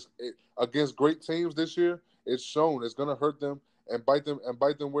against great teams this year. It's shown it's gonna hurt them and bite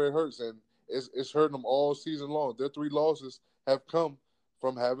them where it hurts, and it's hurting them all season long. Their 3 losses have come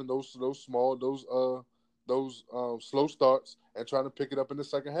from having those slow starts and trying to pick it up in the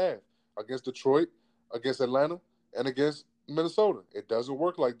second half against Detroit, against Atlanta, and against Minnesota. It doesn't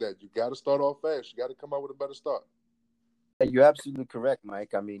work like that. You got to start off fast. You got to come out with a better start. You're absolutely correct,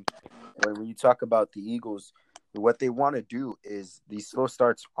 Mike. I mean, when you talk about the Eagles, what they want to do is these slow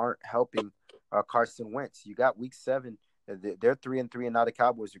starts aren't helping Carson Wentz. You got Week 7; they're 3-3, and now the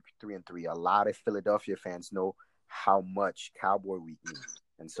Cowboys are 3-3. A lot of Philadelphia fans know how much Cowboy Week means,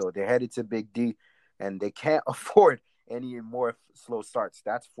 and so they're headed to Big D, and they can't afford any more slow starts.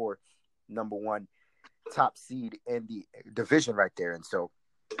 That's for number one top seed in the division right there, and so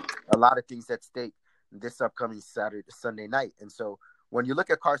a lot of things at stake this upcoming Sunday night, and so. When you look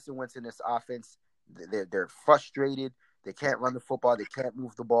at Carson Wentz in this offense, they're frustrated. They can't run the football. They can't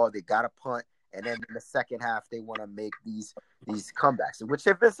move the ball. They got to punt. And then in the second half, they want to make these comebacks, which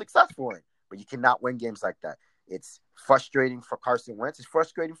they've been successful in. But you cannot win games like that. It's frustrating for Carson Wentz. It's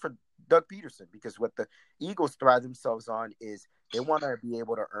frustrating for Doug Peterson because what the Eagles thrive themselves on is they want to be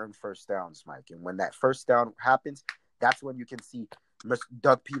able to earn first downs, Mike. And when that first down happens, that's when you can see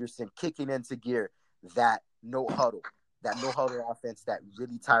Doug Peterson kicking into gear that no huddle offense that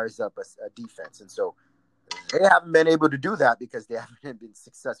really tires up a defense. And so they haven't been able to do that because they haven't been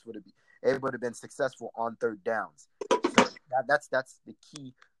successful on third downs. So that's the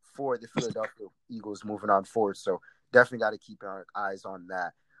key for the Philadelphia Eagles moving on forward. So definitely got to keep our eyes on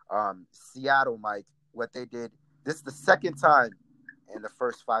that. Seattle, Mike, what they did, this is the second time in the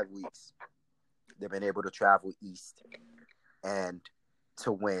first 5 weeks they've been able to travel east and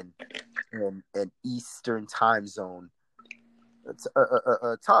to win in an Eastern time zone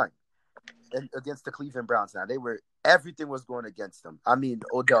time against the Cleveland Browns. Now everything was going against them. I mean,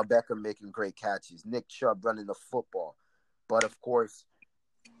 Odell Beckham making great catches, Nick Chubb running the football, but of course,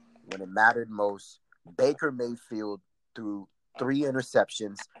 when it mattered most, Baker Mayfield threw 3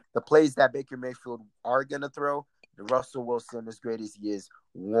 interceptions. The plays that Baker Mayfield are gonna throw, Russell Wilson, as great as he is,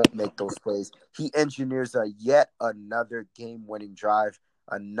 won't make those plays. He engineers yet another game-winning drive,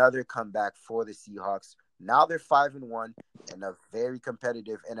 another comeback for the Seahawks. Now they're 5-1 in a very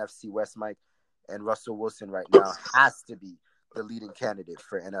competitive NFC West, Mike. And Russell Wilson right now has to be the leading candidate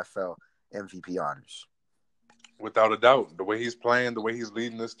for NFL MVP honors. Without a doubt, the way he's playing, the way he's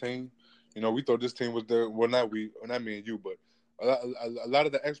leading this team, we thought this team was there. Well, not me and you, but a lot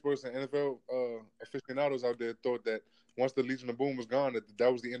of the experts and NFL aficionados out there thought that once the Legion of Boom was gone,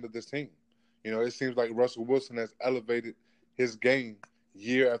 that was the end of this team. It seems like Russell Wilson has elevated his game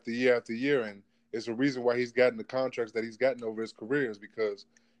year after year after year, and it's a reason why he's gotten the contracts that he's gotten over his career is because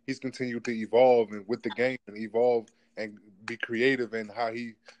he's continued to evolve and with the game and evolve and be creative in how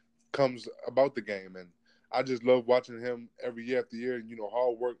he comes about the game. And I just love watching him every year after year. And,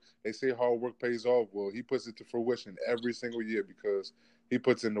 hard work, they say hard work pays off. Well, he puts it to fruition every single year because he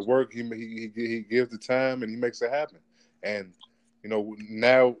puts in the work, he gives the time, and he makes it happen. And,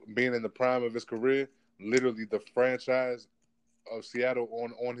 now being in the prime of his career, literally the franchise of Seattle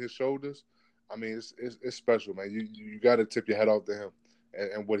on his shoulders, I mean, it's special, man. You got to tip your hat off to him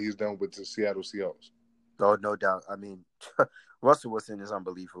and what he's done with the Seattle Seahawks. Oh, no doubt. I mean, Russell Wilson is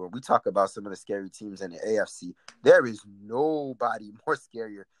unbelievable. We talk about some of the scary teams in the AFC. There is nobody more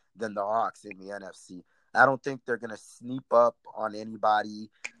scarier than the Hawks in the NFC. I don't think they're going to sneak up on anybody.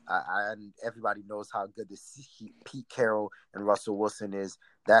 And everybody knows how good Pete Carroll and Russell Wilson is,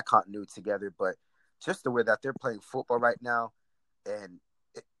 that continuity together. But just the way that they're playing football right now, and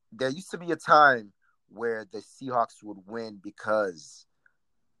there used to be a time where the Seahawks would win because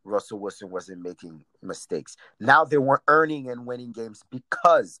Russell Wilson wasn't making mistakes. Now they were earning and winning games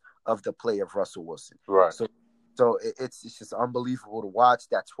because of the play of Russell Wilson. Right. So it's just unbelievable to watch.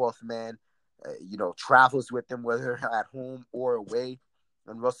 That 12th man, travels with them, whether at home or away.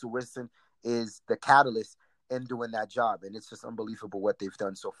 And Russell Wilson is the catalyst in doing that job. And it's just unbelievable what they've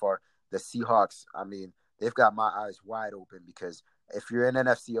done so far. The Seahawks, I mean, they've got my eyes wide open because if you're an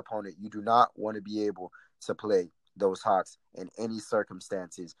NFC opponent, you do not want to be able to play those Hawks in any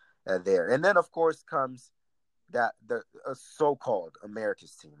circumstances there. And then, of course, comes the so-called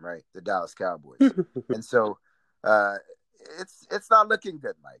America's team, right? The Dallas Cowboys. And so it's not looking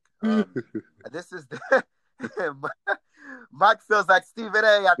good, Mike. This is Mike feels like Stephen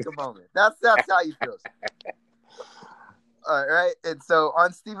A at the moment. That's how he feels. All right. And so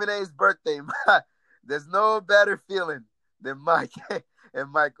on Stephen A's birthday, there's no better feeling than Mike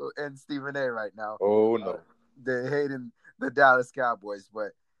and Michael and Stephen A right now. Oh, no. They're hating the Dallas Cowboys,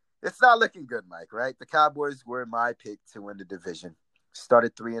 but it's not looking good, Mike, right? The Cowboys were my pick to win the division.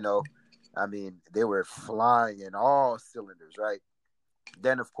 Started 3-0. I mean, they were flying in all cylinders, right?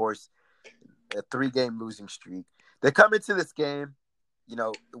 Then, of course, a 3-game losing streak. They come into this game,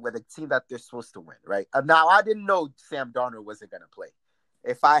 with a team that they're supposed to win, right? Now, I didn't know Sam Darnold wasn't going to play.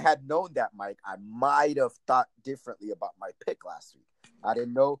 If I had known that, Mike, I might have thought differently about my pick last week. I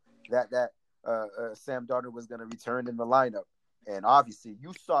didn't know that Sam Darnold was going to return in the lineup. And obviously,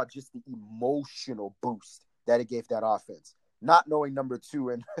 you saw just the emotional boost that it gave that offense. Not knowing number 2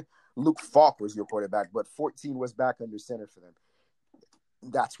 and Luke Falk was your quarterback, but 14 was back under center for them.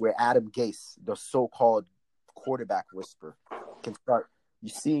 That's where Adam Gase, the so-called quarterback whisperer, can start. You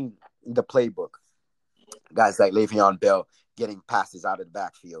see the playbook. Guys like Le'Veon Bell getting passes out of the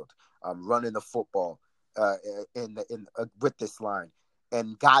backfield, running the football with this line.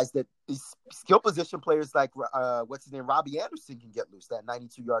 And guys that these skill position players like Robbie Anderson can get loose. That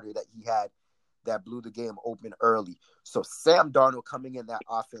 92-yarder that he had that blew the game open early. So Sam Darnold coming in that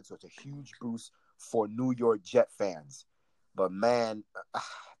offense was a huge boost for New York Jet fans. But man,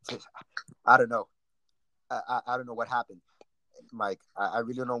 I don't know. I don't know what happened, Mike. I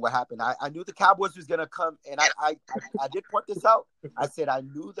really don't know what happened. I knew the Cowboys was gonna come, and I did point this out. I said I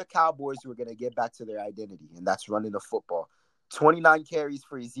knew the Cowboys were gonna get back to their identity, and that's running the football. 29 carries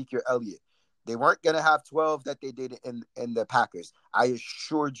for Ezekiel Elliott. They weren't going to have 12 that they did in the Packers. I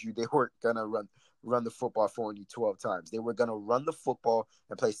assured you they weren't going to run the football for only 12 times. They were going to run the football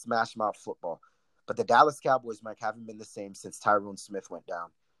and play smash mouth football. But the Dallas Cowboys, Mike, haven't been the same since Tyrone Smith went down.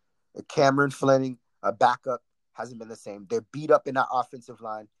 Cameron Fleming, a backup, hasn't been the same. They're beat up in that offensive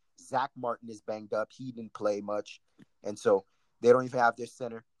line. Zach Martin is banged up. He didn't play much. And so they don't even have their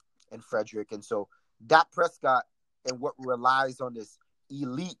center in Frederick. And so Dak Prescott and what relies on this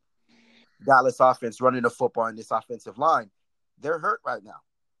elite Dallas offense running the football in this offensive line, they're hurt right now.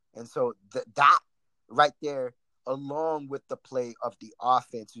 And so that right there, along with the play of the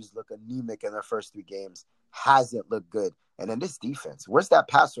offense, who's looked anemic in their first 3 games, hasn't looked good. And then this defense, where's that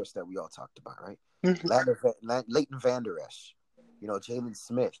pass rush that we all talked about, right? Leighton Vander Esch, Jalen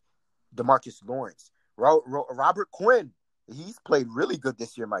Smith, DeMarcus Lawrence, Robert Quinn. He's played really good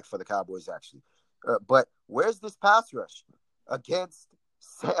this year, Mike, for the Cowboys, actually. But where's this pass rush against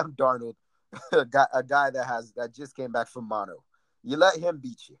Sam Darnold, a guy that just came back from mono? You let him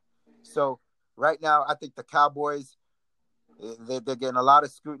beat you. So right now, I think the Cowboys, they're getting a lot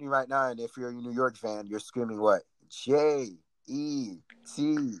of scrutiny right now. And if you're a New York fan, you're screaming what? Jets.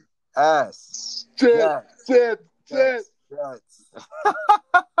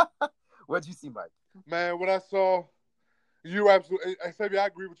 What'd you see, Mike? Man, what I saw, you absolutely, I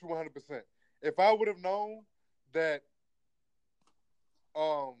agree with you 100%. If I would have known that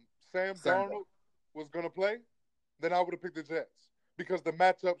Sam Darnold was going to play, then I would have picked the Jets because the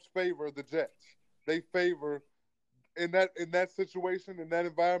matchups favor the Jets. They favor in that situation, in that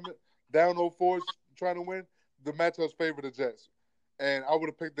environment, down 0-4 trying to win, the matchups favor the Jets. And I would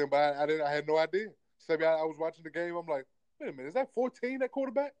have picked them, but I had no idea. Sebi, I was watching the game. I'm like, wait a minute, is that 14 at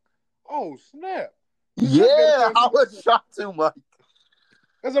quarterback? Oh, snap. Yeah, I was shocked too, Mike.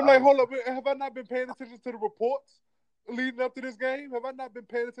 Because I'm like, hold up, have I not been paying attention to the reports leading up to this game? Have I not been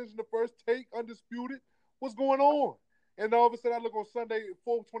paying attention to First Take, Undisputed? What's going on? And all of a sudden, I look on Sunday,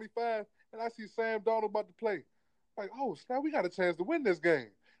 4:25, and I see Sam Darnold about to play. Like, oh, snap, we got a chance to win this game.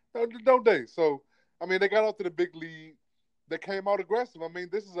 Don't they? So, I mean, they got out to the big lead. They came out aggressive. I mean,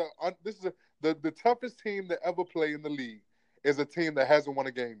 this is the toughest team to ever play in the league is a team that hasn't won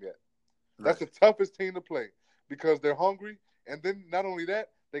a game yet. That's the toughest team to play because they're hungry. And then not only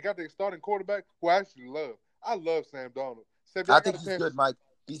that, they got their starting quarterback who I actually love. I love Sam Darnold. I think he's good, Mike.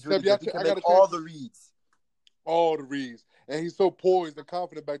 He's really good. He can make all the reads. All the reads. And he's so poised and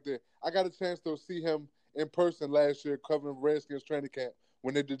confident back there. I got a chance to see him in person last year covering Redskins training camp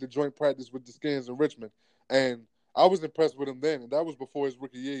when they did the joint practice with the Skins in Richmond. And I was impressed with him then, and that was before his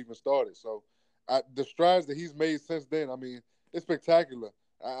rookie year even started. So the strides that he's made since then, I mean, it's spectacular.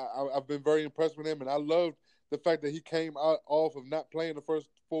 I've been very impressed with him, and I loved the fact that he came out off of not playing the first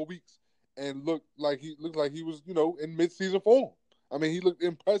 4 weeks and looked like he was, in midseason form. I mean, he looked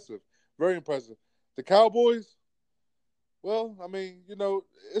impressive, very impressive. The Cowboys, well, I mean,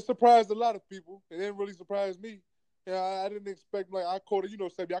 it surprised a lot of people. It didn't really surprise me. I didn't expect, I caught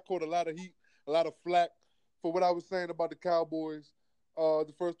a lot of heat, a lot of flack for what I was saying about the Cowboys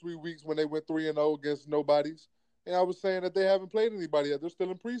the first 3 weeks when they went 3-0 against nobodies. And I was saying that they haven't played anybody yet. They're still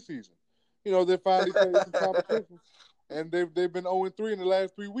in preseason. They finally played some competition. And they've been 0-3 in the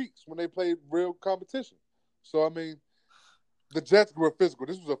last 3 weeks when they played real competition. So, I mean, the Jets were physical.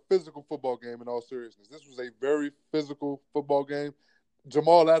 This was a physical football game in all seriousness. This was a very physical football game.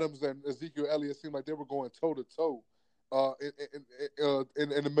 Jamal Adams and Ezekiel Elliott seemed like they were going toe-to-toe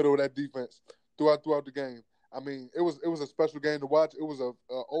in the middle of that defense throughout the game. I mean, it was a special game to watch. It was a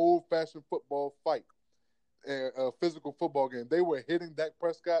old-fashioned football fight, a physical football game. They were hitting Dak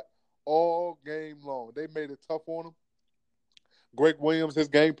Prescott all game long. They made it tough on him. Greg Williams, his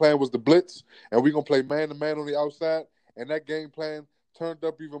game plan was the blitz, and we're going to play man-to-man on the outside. And that game plan turned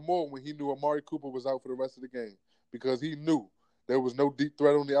up even more when he knew Amari Cooper was out for the rest of the game because he knew There was no deep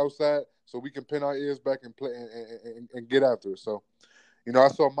threat on the outside, so we can pin our ears back and play and get after it. So, I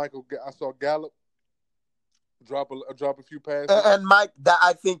saw Gallup drop a few passes. And Mike,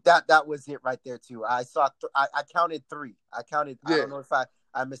 I think that was it right there too. I saw I counted 3. I don't know if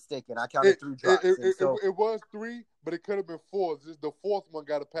I'm mistaken. I counted 3 drops. It was 3, but it could have been 4. Just the 4th one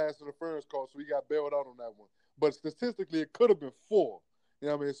got a pass interference call, so he got bailed out on that one. But statistically, it could have been 4. You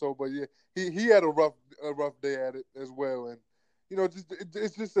know what I mean? So, but yeah, he had a rough day at it as well, and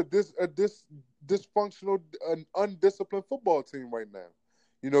it's just a dysfunctional, undisciplined football team right now.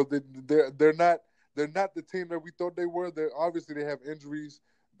 They're not the team that we thought they were. Obviously they have injuries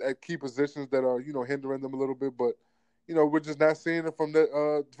at key positions that are hindering them a little bit, but we're just not seeing it from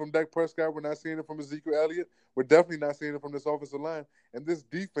Dak Prescott. We're not seeing it from Ezekiel Elliott. We're definitely not seeing it from this offensive line. And this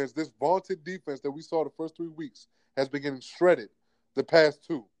defense, this vaunted defense that we saw the first 3 weeks, has been getting shredded the past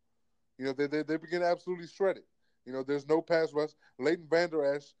 2. They begin absolutely shredded. There's no pass rush. Leighton Vander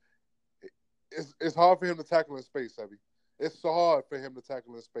Esch, it's hard for him to tackle in space, Abby. It's so hard for him to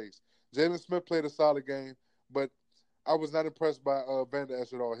tackle in space. Jalen Smith played a solid game, but I was not impressed by Vander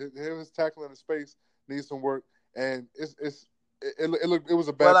Esch at all. His tackling in space needs some work, and it was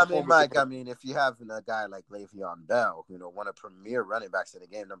a bad performance. Well, Mike, if you have a guy like Le'Veon Bell, one of the premier running backs in the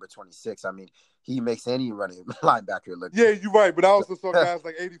game, number 26, he makes any running linebacker look. Yeah, you're right, but I also saw guys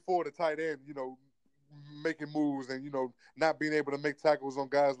like 84, the tight end, making moves and not being able to make tackles on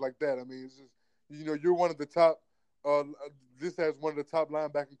guys like that. It's just you're one of the top. This has one of the top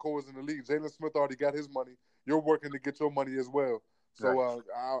linebacking cores in the league. Jalen Smith already got his money. You're working to get your money as well. So right.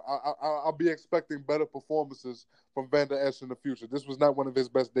 I'll be expecting better performances from Vander Esch in the future. This was not one of his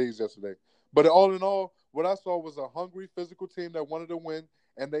best days yesterday. But all in all, what I saw was a hungry, physical team that wanted to win,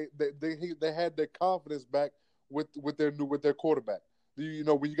 and they had their confidence back with their quarterback.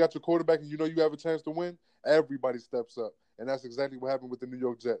 When you got your quarterback and you have a chance to win, everybody steps up. And that's exactly what happened with the New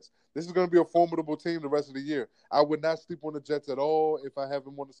York Jets. This is going to be a formidable team the rest of the year. I would not sleep on the Jets at all if I have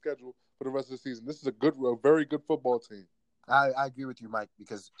them on the schedule for the rest of the season. This is a very good football team. I agree with you, Mike,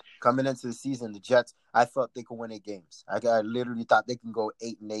 because coming into the season, the Jets, I thought they could win 8 games. I literally thought they can go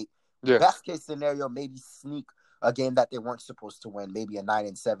 8-8. Yeah. Best case scenario, maybe sneak a game that they weren't supposed to win, maybe a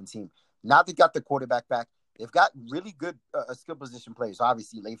 9-7 team. Now they got the quarterback back. They've got really good skill position players.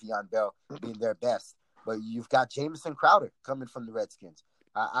 Obviously, Le'Veon Bell being their best. But you've got Jamison Crowder coming from the Redskins.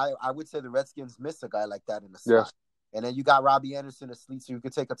 I would say the Redskins miss a guy like that in the slot. Yes. And then you got Robbie Anderson asleep, so you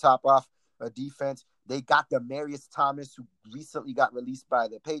could take a top off a defense. They got Demaryius Thomas, who recently got released by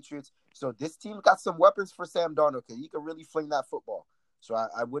the Patriots. So this team got some weapons for Sam Darnold, because he can really fling that football. So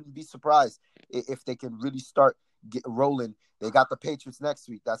I wouldn't be surprised if they can really start rolling. They got the Patriots next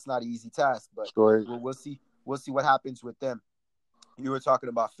week. That's not an easy task, but we'll see. We'll see what happens with them. You were talking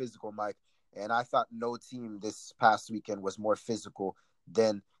about physical, Mike, and I thought no team this past weekend was more physical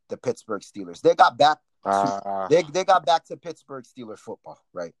than the Pittsburgh Steelers. They got back. They got back to Pittsburgh Steelers football,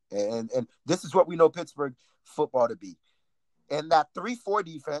 right? And this is what we know Pittsburgh football to be. And that 3-4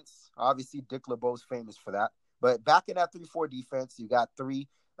 defense, obviously Dick LeBeau's famous for that. But back in that 3-4 defense, you got 3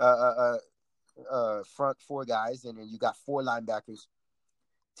 front 4 guys, and then you got 4 linebackers,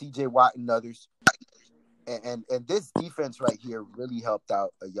 T.J. Watt and others. And this defense right here really helped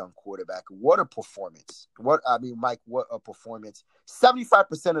out a young quarterback. What a performance! Mike, what a performance!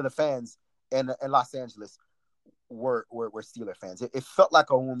 75% of the fans in Los Angeles were Steeler fans. It felt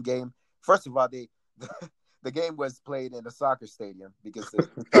like a home game. First of all, the game was played in a soccer stadium because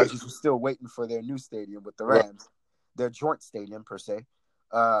the Chargers were still waiting for their new stadium with the Rams, their joint stadium per se.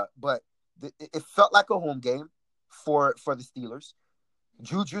 But it felt like a home game for the Steelers.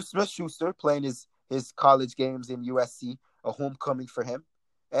 Juju Smith-Schuster playing his college games in USC, a homecoming for him.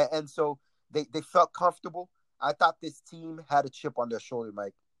 And so they felt comfortable. I thought this team had a chip on their shoulder,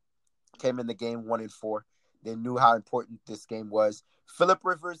 Mike. Came in the game 1-4. They knew how important this game was. Phillip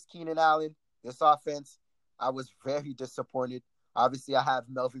Rivers, Keenan Allen, this offense, I was very disappointed. Obviously, I have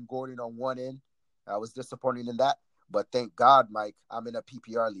Melvin Gordon on one end. I was disappointed in that. But thank God, Mike, I'm in a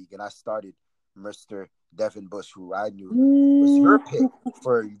PPR league, and I started Mr. Devin Bush, who I knew was your pick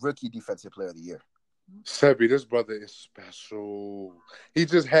for Rookie Defensive Player of the Year. Sebi, this brother is special. He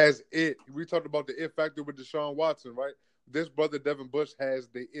just has it. We talked about the it factor with Deshaun Watson, right? This brother, Devin Bush, has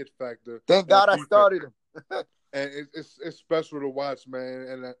the it factor. Thank God I started him. And it's special to watch,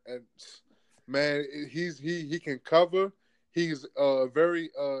 man. And man, he can cover. He's very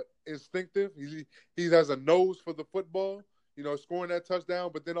instinctive. He has a nose for the football. Scoring that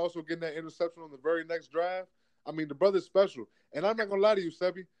touchdown, but then also getting that interception on the very next drive. I mean, the brother's special. And I'm not gonna lie to you,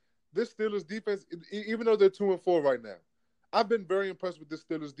 Sebi. This Steelers defense, even though they're 2-4 right now, I've been very impressed with this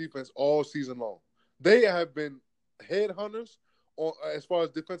Steelers defense all season long. They have been headhunters as far as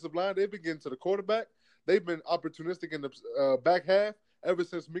defensive line. They've been getting to the quarterback. They've been opportunistic in the back half ever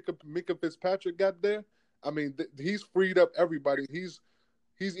since Minka Fitzpatrick got there. I mean, he's freed up everybody. He's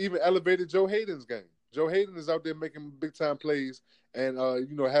even elevated Joe Hayden's game. Joe Hayden is out there making big time plays, and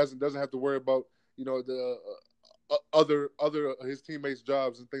doesn't have to worry about the other his teammates'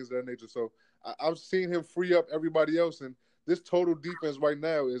 jobs and things of that nature. So I've seen him free up everybody else, and this total defense right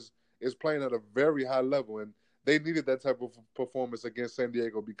now is playing at a very high level, and they needed that type of performance against San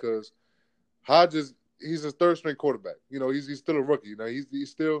Diego because Hodges, he's a third string quarterback. He's still a rookie. He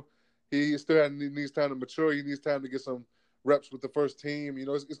still needs time to mature. He needs time to get some reps with the first team.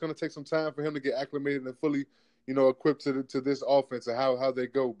 It's going to take some time for him to get acclimated and fully, equipped to this offense and how they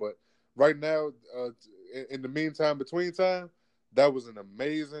go. But right now, in the meantime, between time, that was an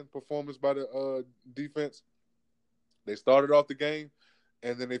amazing performance by the defense. They started off the game,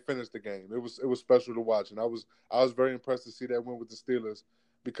 and then they finished the game. It was special to watch, and I was very impressed to see that win with the Steelers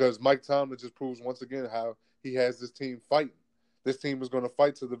because Mike Tomlin just proves once again how he has this team fighting. This team is going to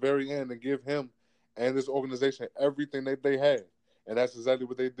fight to the very end and give him and this organization everything that they had, and that's exactly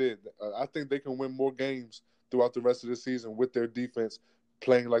what they did. I think they can win more games throughout the rest of the season with their defense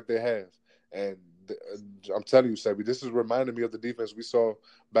playing like they have. And I'm telling you, Sebi, this is reminding me of the defense we saw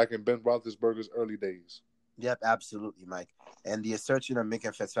back in Ben Roethlisberger's early days. Yep, absolutely, Mike. And the assertion of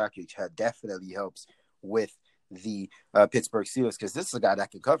Minka Fitzpatrick definitely helps with the Pittsburgh Steelers because this is a guy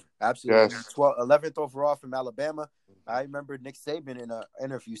that can cover. Absolutely. Yes. 11th overall from Alabama. I remember Nick Saban in an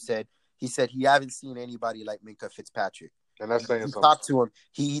interview said he haven't seen anybody like Minka Fitzpatrick. And that's saying something. Talked to him.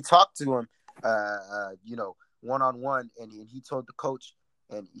 He talked to him, one-on-one, and he told the coach,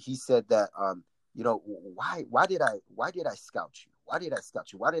 and he said that, why did I scout you? Why did I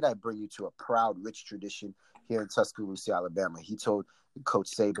scout you? Why did I bring you to a proud, rich tradition here in Tuscaloosa, Alabama? He told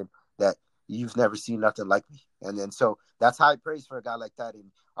Coach Saban that you've never seen nothing like me. And then so that's high praise for a guy like that.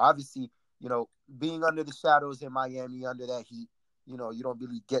 And obviously, being under the shadows in Miami, under that heat, you don't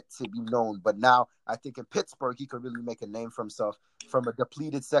really get to be known. But now I think in Pittsburgh, he could really make a name for himself from a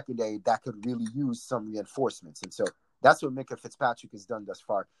depleted secondary that could really use some reinforcements. And so that's what Minka Fitzpatrick has done thus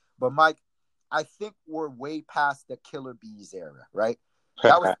far. But Mike, I think we're way past the Killer Bees era, right?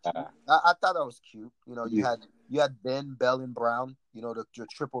 That was I thought that was cute. You had Ben, Bell, and Brown, the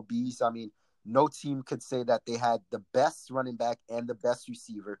triple Bs. I mean, no team could say that they had the best running back and the best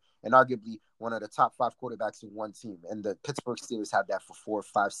receiver and arguably one of the top 5 quarterbacks in one team. And the Pittsburgh Steelers had that for 4,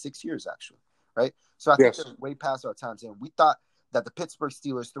 5, 6 years, actually, right? So I think that's way past our times. And we thought that the Pittsburgh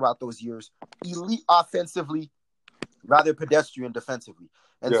Steelers throughout those years, elite offensively, rather pedestrian defensively.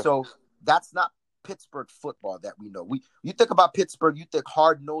 And so that's not Pittsburgh football that we know. You think about Pittsburgh, you think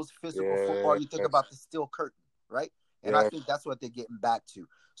hard-nosed physical football, you think about the steel curtain, right? And I think that's what they're getting back to.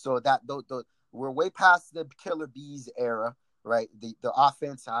 So that we're way past the Killer Bees era, right? The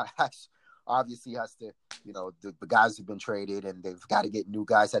offense obviously has to, the guys have been traded and they've got to get new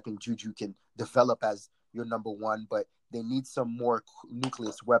guys. I think Juju can develop as your number one, but they need some more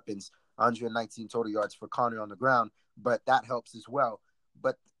nucleus weapons. 119 total yards for Connor on the ground, but that helps as well.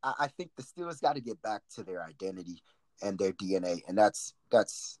 But I think the Steelers got to get back to their identity and their DNA, and that's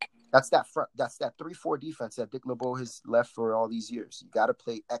that front. That's that 3-4 defense that Dick LeBeau has left for all these years. You got to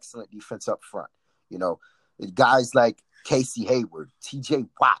play excellent defense up front. Guys like Casey Hayward, T.J.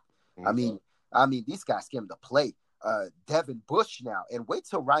 Watt. Mm-hmm. I mean, these guys came to play. Devin Bush now, and wait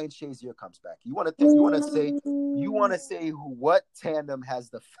till Ryan Shazier comes back. You want to say what tandem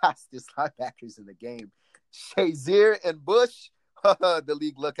has the fastest linebackers in the game? Shazier and Bush. The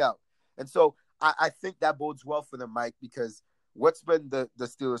league look out. And so I think that bodes well for them, Mike, because what's been the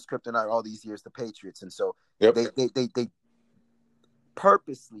Steelers' kryptonite all these years? The Patriots. And so they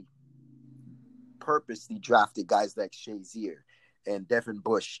purposely drafted guys like Shazier and Devin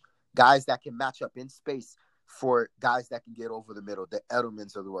Bush, guys that can match up in space for guys that can get over the middle, the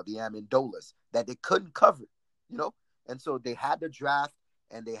Edelmans of the world, the Amendolas, that they couldn't cover, And so they had to draft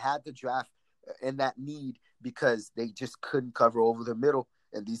in that need because they just couldn't cover over the middle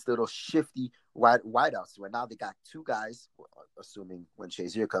and these little shifty wideouts. Where now they got 2 guys, assuming when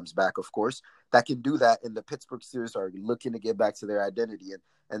Shazier comes back, of course, that can do that. And the Pittsburgh Steelers are looking to get back to their identity.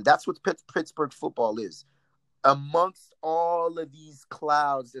 And that's what Pittsburgh football is. Amongst all of these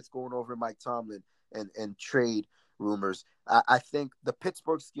clouds that's going over Mike Tomlin and trade rumors, I think the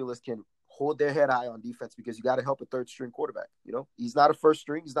Pittsburgh Steelers can hold their head high on defense because you got to help a third string quarterback. He's not a first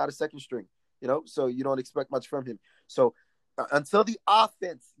string. He's not a second string. So you don't expect much from him. So until the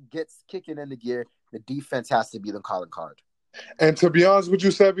offense gets kicking into gear, the defense has to be the calling card. And to be honest with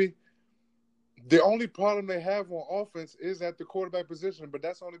you, Sebi, the only problem they have on offense is at the quarterback position, but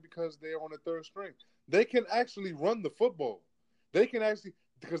that's only because they're on the third string. They can actually run the football. they can actually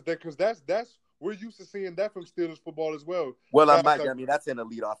because that's we're used to seeing that from Steelers football as well. Well, I mean that's an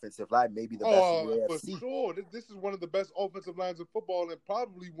elite offensive line, maybe the best in the AFC. For sure. This is one of the best offensive lines in football, and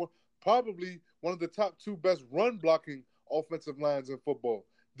probably one of the top 2 best run blocking offensive lines in football.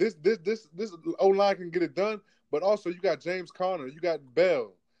 This O-line can get it done, but also you got James Conner, you got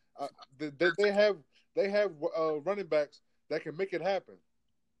Bell. They have running backs that can make it happen.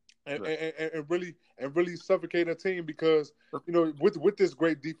 And really suffocate a team because with this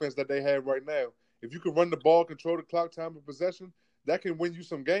great defense that they have right now, if you can run the ball, control the clock, time of possession, that can win you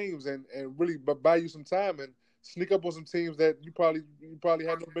some games and really buy you some time and sneak up on some teams that you probably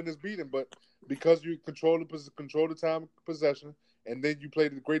had no business beating. But because you control the time of possession, and then you play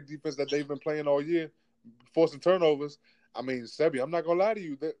the great defense that they've been playing all year, forcing turnovers. I mean, Sebi, I'm not gonna lie to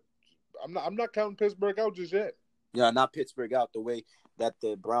you that I'm not counting Pittsburgh out just yet. Yeah, not Pittsburgh out. The way that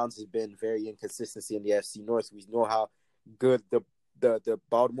the Browns have been very inconsistency in the NFC North. We know how good the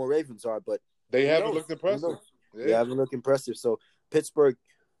Baltimore Ravens are, but they haven't looked impressive. They haven't looked impressive. So Pittsburgh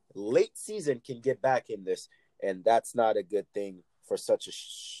late season can get back in this, and that's not a good thing for such a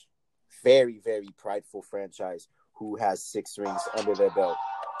very, very prideful franchise who has 6 rings under their belt.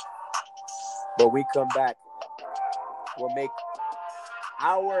 But we come back. We'll make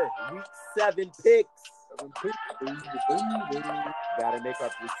our Week 7 picks. Gotta make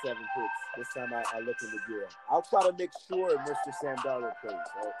up Week 7 picks. This time I look in the gear. I'll try to make sure Mr. Sam Darnold plays,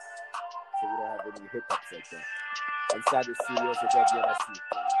 right? So we don't have any hiccups like that. Inside the studios of WNSC.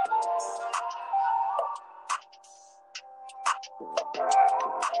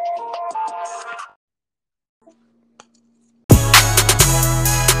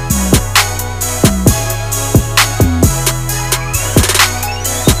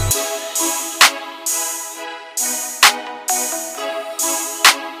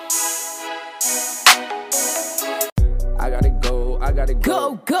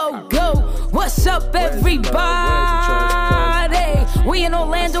 Go. What's up, everybody? We in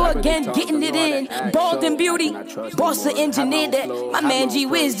Orlando again, getting it in. Bald and beauty, boss the engineer that. My man G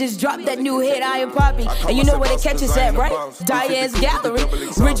Wiz just dropped that new hit, I Am Poppy. And you know where they catch us at, right? Diane's Gallery.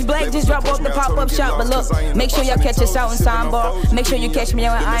 Rich Black just dropped off the pop-up shop. But look, make sure y'all catch us out in Soundbar. Make sure you catch me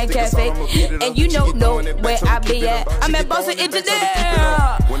out in Iron Cafe. And you know where I be at. I'm at Boss the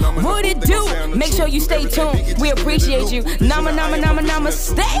Engineer. What it do? Make sure you stay tuned. We appreciate you.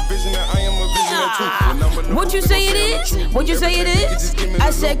 Namaste. What you say it is? What you say it is?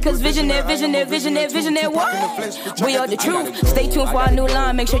 I said cause visionary what? We are the truth. Stay tuned for our new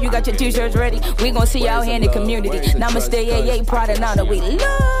line. Make sure you got your t-shirts ready. We gonna see y'all here in the community. Namaste, yeah, proud and honor. We love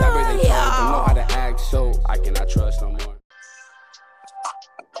y'all. Know how to act, so I cannot trust no more.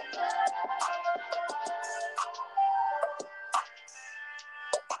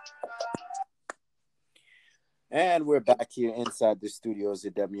 And we're back here inside the studios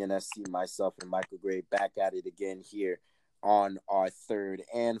at WNSC. Myself and Michael Gray back at it again here on our third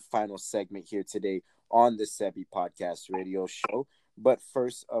and final segment here today on the Sebi Podcast Radio Show. But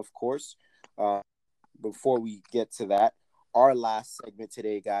first, of course, before we get to that, our last segment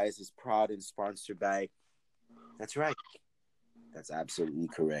today, guys, is proud and sponsored by, that's right, that's absolutely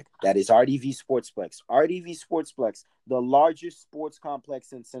correct. That is RDV Sportsplex. RDV Sportsplex, the largest sports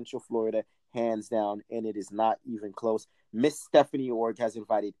complex in Central Florida, hands down, and it is not even close. Miss Stephanie Org has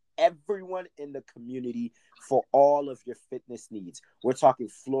invited everyone in the community for all of your fitness needs. We're talking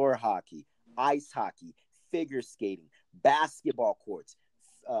floor hockey, ice hockey, figure skating, basketball courts,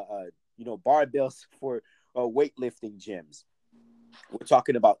 barbells for weightlifting gyms. We're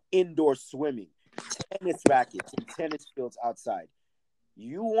talking about indoor swimming, tennis rackets, and tennis fields outside.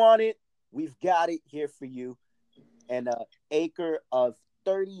 You want it? We've got it here for you. And an acre of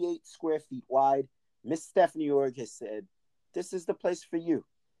 38 square feet wide. Miss Stephanie Org has said, this is the place for you.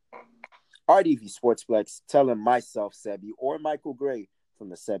 RDV Sportsplex, telling myself, Sebi, or Michael Gray from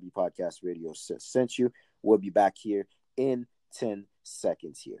the Sebi Podcast Radio sent you. We'll be back here in 10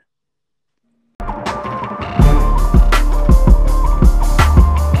 seconds here.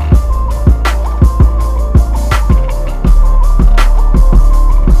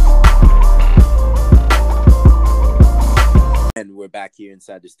 And we're back here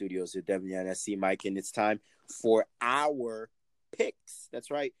inside the studios at WNSC, Mike, and it's time for our picks.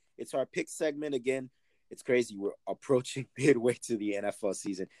 That's right. It's our pick segment again. It's crazy. We're approaching midway to the NFL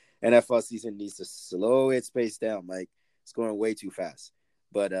season. NFL season needs to slow its pace down, Mike. It's going way too fast.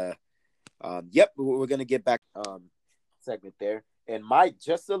 But, we're going to get back segment there. And, Mike,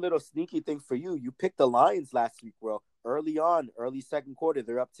 just a little sneaky thing for you. You picked the Lions last week, bro. Early second quarter,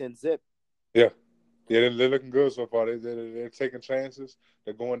 they're up 10-0. Yeah. Yeah, they're looking good so far. They're taking chances.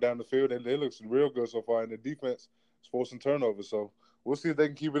 They're going down the field. They look real good so far. And the defense forcing turnovers. So we'll see if they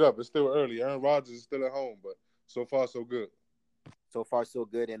can keep it up. It's still early. Aaron Rodgers is still at home, but so far so good. So far so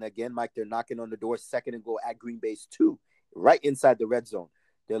good. And again, Mike, they're knocking on the door, 2nd and goal at Green Bay's 2, right inside the red zone.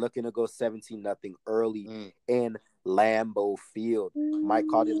 They're looking to go 17-0 early in Lambeau Field. Mike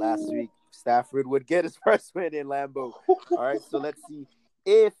called it last week. Stafford would get his first win in Lambeau. All right, so let's see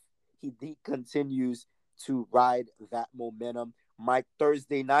if he continues to ride that momentum. Mike,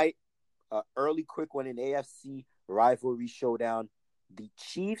 Thursday night, early quick one in AFC rivalry showdown. The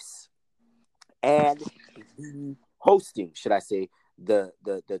Chiefs and the hosting, should I say, the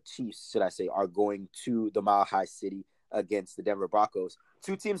Chiefs, should I say, are going to the Mile High City against the Denver Broncos.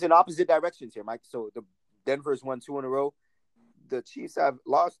 2 teams in opposite directions here, Mike. So the Denver's won 2 in a row. The Chiefs have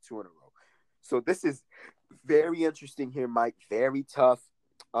lost 2 in a row. So this is very interesting here, Mike. Very tough.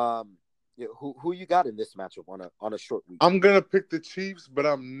 Who you got in this matchup on a short week? I'm gonna pick the Chiefs, but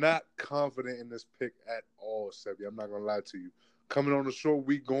I'm not confident in this pick at all, Sebi. I'm not gonna lie to you. Coming on a short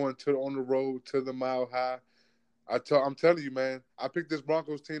week, going on the road to the Mile High. I'm telling you, man. I picked this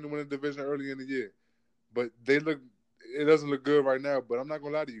Broncos team to win the division early in the year, but it doesn't look good right now. But I'm not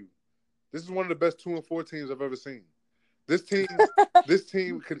gonna lie to you. This is one of the best 2-4 teams I've ever seen. This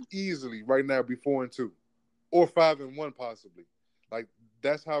team could easily right now be 4-2, or 5-1 possibly. Like,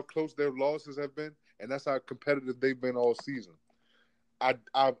 that's how close their losses have been, and that's how competitive they've been all season. I'm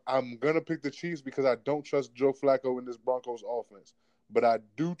gonna pick the Chiefs because I don't trust Joe Flacco in this Broncos offense, but I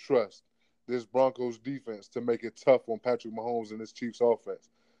do trust this Broncos defense to make it tough on Patrick Mahomes and this Chiefs offense.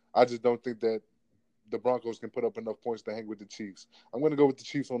 I just don't think that the Broncos can put up enough points to hang with the Chiefs. I'm going to go with the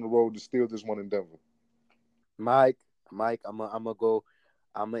Chiefs on the road to steal this one in Denver. Mike, I'm gonna go.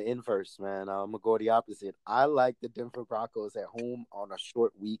 I'm an inverse, man. I'm gonna go the opposite. I like the Denver Broncos at home on a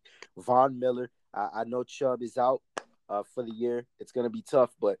short week. Von Miller, I know Chubb is out for the year. It's gonna be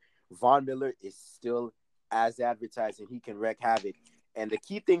tough, but Von Miller is still as advertised, and he can wreak havoc. And the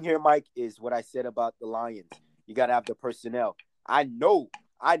key thing here, Mike, is what I said about the Lions. You gotta have the personnel. I know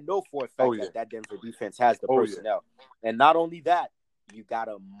for a fact that Denver defense has the personnel. Yeah. And not only that, you got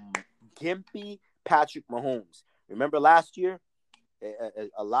a gimpy Patrick Mahomes. Remember last year,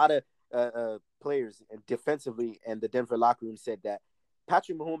 a lot of players defensively and the Denver locker room said that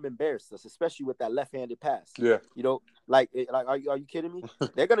Patrick Mahomes embarrassed us, especially with that left-handed pass. Yeah. You know, like are you kidding me?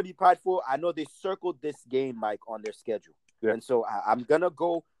 They're going to be prideful. I know they circled this game, Mike, on their schedule. Yeah. And so I'm going to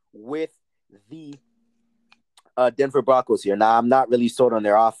go with the Denver Broncos here. Now, I'm not really sold on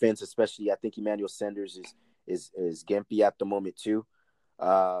their offense, especially I think Emmanuel Sanders is gimpy at the moment too.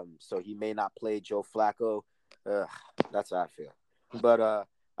 So he may not play. Joe Flacco. That's how I feel. But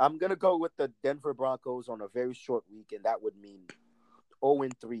I'm going to go with the Denver Broncos on a very short week, and that would mean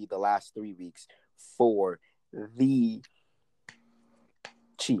 0-3 the last 3 weeks for the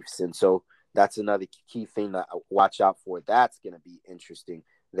Chiefs. And so that's another key thing to watch out for. That's going to be interesting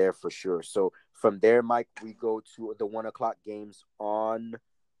there for sure. So from there, Mike, we go to the 1:00 games on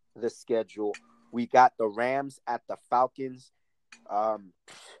the schedule. We got the Rams at the Falcons.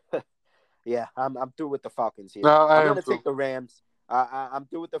 Yeah, I'm through with the Falcons here. I'm going to take the Rams. I'm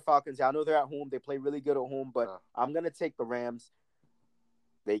through with the Falcons. I know they're at home. They play really good at home, but I'm going to take the Rams.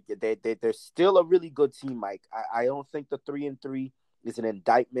 They're still a really good team, Mike. I don't think the 3-3 is an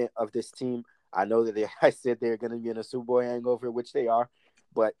indictment of this team. I know that I said they're going to be in a Super Bowl hangover, which they are,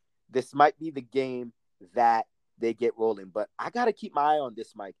 but this might be the game that they get rolling. But I got to keep my eye on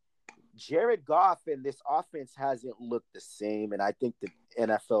this, Mike. Jared Goff and this offense hasn't looked the same, and I think the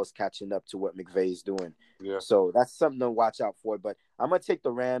NFL is catching up to what McVay is doing. Yeah. So that's something to watch out for. But I'm going to take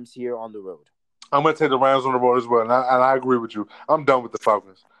the Rams here on the road. I'm going to take the Rams on the road as well, and I agree with you. I'm done with the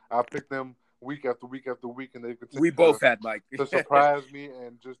Falcons. I picked them week after week after week, and they continue. We both had, Mike. to surprise me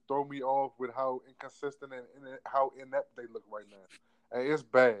and just throw me off with how inconsistent and how inept they look right now. And it's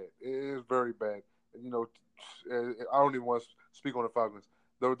bad. It is very bad. You know, I don't even want to speak on the Falcons.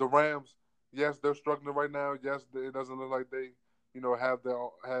 The Rams, yes, they're struggling right now. Yes, it doesn't look like they,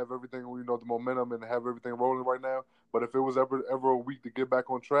 have everything, the momentum and have everything rolling right now. But if it was ever a week to get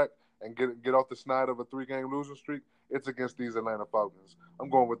back on track and get off the snide of a 3-game losing streak, it's against these Atlanta Falcons. I'm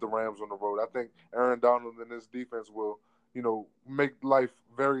going with the Rams on the road. I think Aaron Donald and his defense will, make life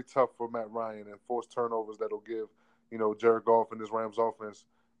very tough for Matt Ryan and force turnovers that'll give, Jared Goff and his Rams offense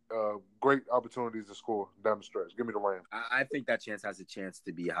great opportunities to score down the stretch. Give me the Rams. I think that has a chance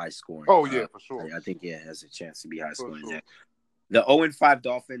to be high scoring. Oh, yeah, for sure. I think, it has a chance to be high scoring. Sure. The 0-5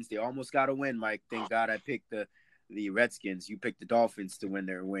 Dolphins, they almost got to win, Mike. Thank God I picked the Redskins. You picked the Dolphins to win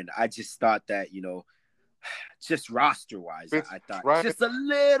their win. I just thought that, just roster-wise, I thought just a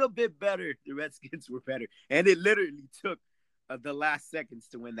little bit better. The Redskins were better. And it literally took the last seconds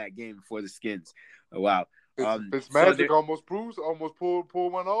to win that game for the Skins. Oh, wow. Fitzmagic almost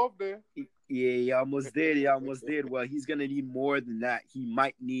pulled one off there. Yeah, he almost did. He almost did. Well, he's gonna need more than that. He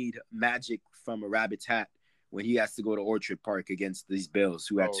might need magic from a rabbit's hat when he has to go to Orchard Park against these Bills,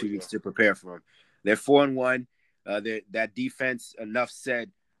 who had 2 weeks to prepare for him. They're 4-1. That defense, enough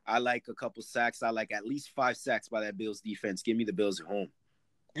said. I like a couple sacks. I like at least 5 sacks by that Bills defense. Give me the Bills at home.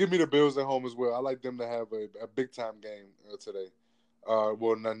 Give me the Bills at home as well. I like them to have a big-time game today.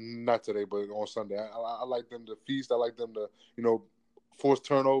 Well, not today, but on Sunday. I like them to feast. I like them to, force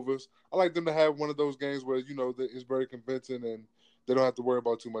turnovers. I like them to have one of those games where, it's very convincing and they don't have to worry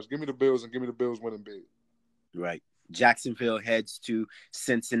about too much. Give me the Bills and give me the Bills winning big. Right. Jacksonville heads to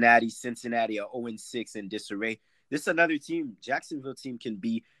Cincinnati. Cincinnati are 0-6 in disarray. This is another team. Jacksonville team can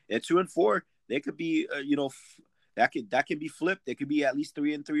be at 2-4. They could be, that can be flipped. They could be at least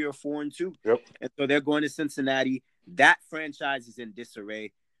 3-3 or 4-2. Yep. And so they're going to Cincinnati. That franchise is in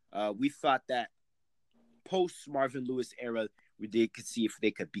disarray. We thought that post Marvin Lewis era, they could see if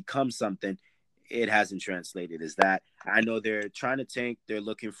they could become something. It hasn't translated as that. I know they're trying to tank. They're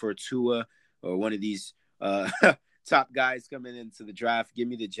looking for Tua or one of these top guys coming into the draft. Give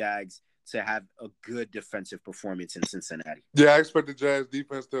me the Jags to have a good defensive performance in Cincinnati. Yeah, I expect the Jags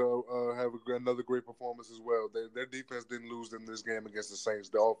defense to have another great performance as well. Their defense didn't lose in this game against the Saints.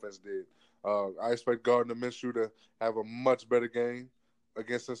 The offense did. I expect Gardner Minshew to have a much better game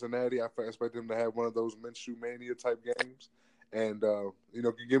against Cincinnati. I expect him to have one of those Minshew mania type games. And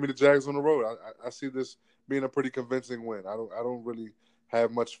give me the Jags on the road. I see this being a pretty convincing win. I don't really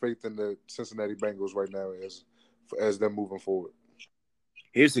have much faith in the Cincinnati Bengals right now as they're moving forward.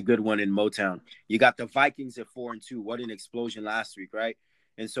 Here's a good one in Motown. You got the Vikings at 4-2. What an explosion last week, right?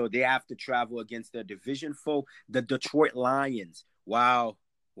 And so they have to travel against their division foe, the Detroit Lions. Wow,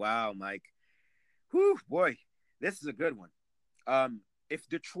 Mike. Whew, boy, this is a good one. If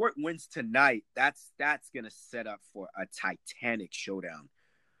Detroit wins tonight, that's gonna set up for a titanic showdown.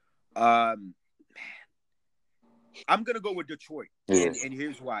 Man, I'm gonna go with Detroit, and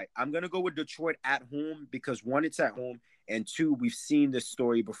here's why. I'm gonna go with Detroit at home because 1, it's at home, and 2, we've seen this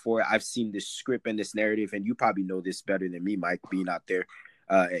story before. I've seen this script and this narrative, and you probably know this better than me, Mike, being out there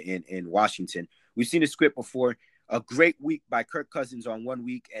in Washington. We've seen the script before. A great week by Kirk Cousins on one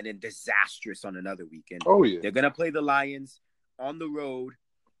week, and then disastrous on another week. And they're gonna play the Lions on the road,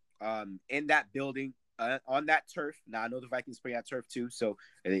 in that building, on that turf. Now I know the Vikings play at turf too, so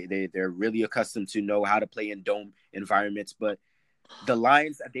they're really accustomed to know how to play in dome environments. But the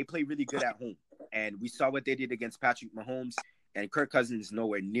Lions, they play really good at home, and we saw what they did against Patrick Mahomes. And Kirk Cousins is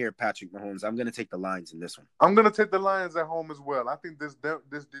nowhere near Patrick Mahomes. I'm gonna take the Lions in this one. I'm gonna take the Lions at home as well. I think this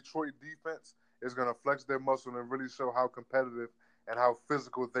Detroit defense is gonna flex their muscle and really show how competitive and how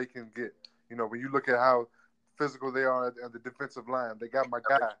physical they can get. When you look at how physical they are at the defensive line, they got my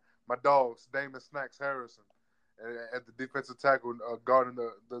dogs, Damon Snacks Harrison, at the defensive tackle, guarding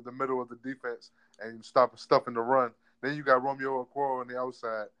the middle of the defense and stuffing the run. Then you got Romeo Okwara on the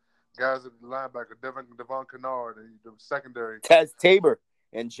outside, guys at the linebacker, Devon Kennard, and the secondary. Tez Tabor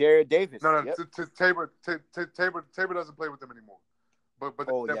and Jared Davis. No, Tabor doesn't play with them anymore.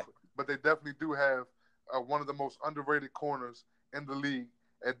 But they definitely do have one of the most underrated corners in the league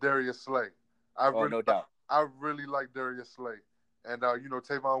at Darius Slay. No doubt. I really like Darius Slay. And,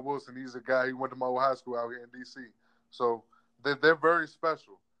 Tavon Wilson, he's a guy who went to my old high school out here in D.C. So they're very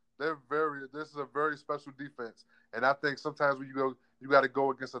special. This is a very special defense. And I think sometimes when you got to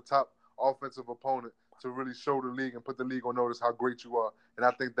go against a top offensive opponent to really show the league and put the league on notice how great you are. And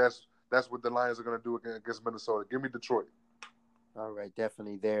I think that's what the Lions are going to do against Minnesota. Give me Detroit. All right,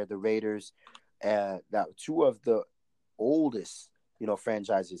 definitely there. The Raiders, that 2 of the oldest,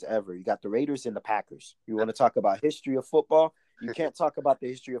 franchises ever. You got the Raiders and the Packers. You want to talk about history of football? You can't talk about the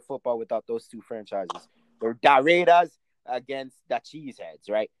history of football without those 2 franchises. The Raiders against the Cheeseheads,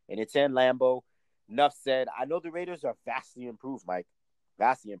 right? And it's in Lambeau. Enough said. I know the Raiders are vastly improved, Mike.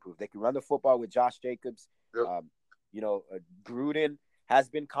 Vastly improved. They can run the football with Josh Jacobs. Yep. Gruden has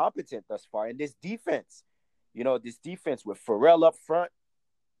been competent thus far. And this defense, with Pharrell up front,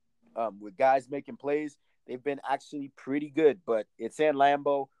 with guys making plays, they've been actually pretty good. But it's in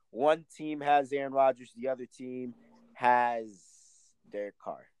Lambeau. One team has Aaron Rodgers. The other team has Derek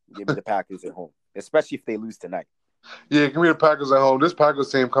Carr. Give me the Packers at home, especially if they lose tonight. Yeah, give me the Packers at home. This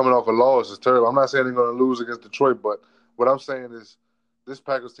Packers team coming off a loss is terrible. I'm not saying they're going to lose against Detroit, but what I'm saying is this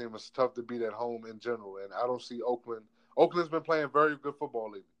Packers team is tough to beat at home in general, and I don't see Oakland. Oakland's been playing very good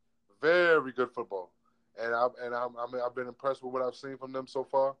football lately, very good football, and I've been impressed with what I've seen from them so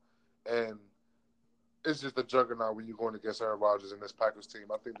far, and it's just a juggernaut when you're going against Aaron Rodgers and this Packers team.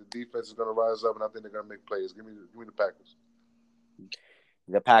 I think the defense is going to rise up, and I think they're going to make plays. Give me the Packers.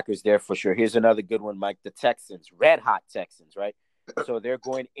 The Packers there for sure. Here's another good one, Mike. The Texans, red hot Texans, right? So they're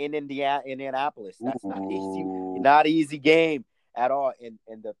going in Indianapolis. That's not an easy game at all.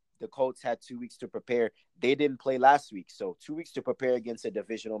 And the Colts had 2 weeks to prepare. They didn't play last week, so 2 weeks to prepare against a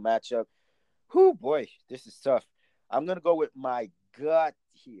divisional matchup. Whew, boy, this is tough. I'm gonna go with my gut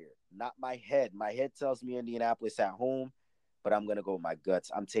here, not my head. My head tells me Indianapolis at home, but I'm gonna go with my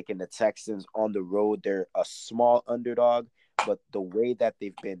guts. I'm taking the Texans on the road. They're a small underdog, but the way that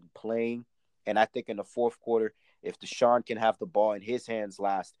they've been playing, and I think in the fourth quarter, if Deshaun can have the ball in his hands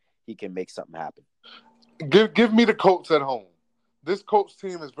last, he can make something happen. Give me the Colts at home. This Colts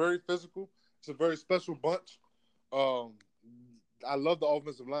team is very physical. It's a very special bunch. I love the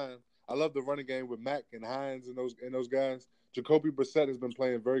offensive line. I love the running game with Mack and Hines and those guys. Jacoby Brissett has been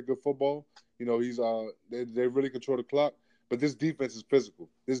playing very good football. You know, they really control the clock. But this defense is physical.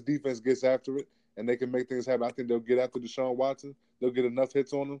 This defense gets after it, and they can make things happen. I think they'll get after Deshaun Watson. They'll get enough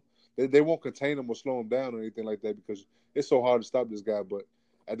hits on him. They won't contain him or slow him down or anything like that because it's so hard to stop this guy. But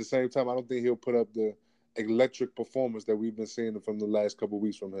at the same time, I don't think he'll put up the electric performance that we've been seeing from the last couple of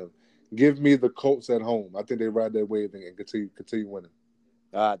weeks from him. Give me the Colts at home. I think they ride that wave and continue winning.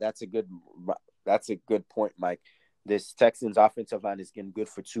 That's a good point, Mike. This Texans offensive line is getting good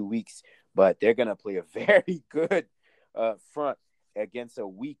for 2 weeks, but they're gonna play a very good front against a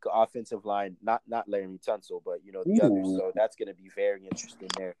weak offensive line. Not Laremy Tunsil, but the others. So that's gonna be very interesting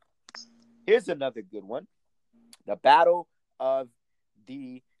there. Here's another good one: the battle of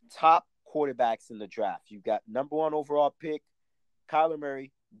the top quarterbacks in the draft. You got number 1 overall pick, Kyler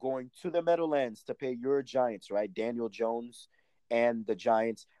Murray, going to the Meadowlands to play your Giants, right? Daniel Jones and the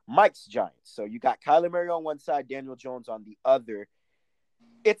Giants, Mike's Giants. So you got Kyler Murray on one side, Daniel Jones on the other.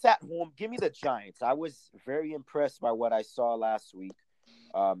 It's at home. Give me the Giants. I was very impressed by what I saw last week.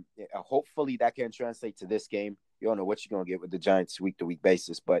 Hopefully that can translate to this game. You don't know what you're going to get with the Giants week-to-week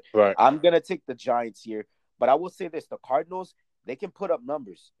basis, but right. I'm going to take the Giants here. But I will say this, the Cardinals, they can put up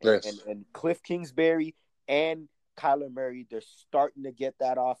numbers. Yes. And Cliff Kingsbury and Kyler Murray, they're starting to get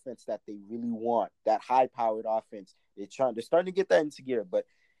that offense that they really want, that high-powered offense. They're starting to get that into gear, but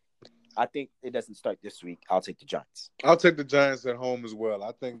I think it doesn't start this week. I'll take the Giants. I'll take the Giants at home as well.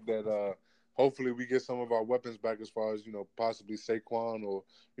 I think that hopefully we get some of our weapons back as far as, possibly Saquon or,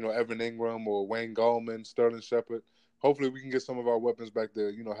 Evan Ingram or Wayne Gallman, Sterling Shepard. Hopefully we can get some of our weapons back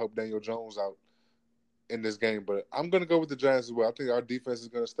to, help Daniel Jones out in this game. But I'm going to go with the Giants as well. I think our defense is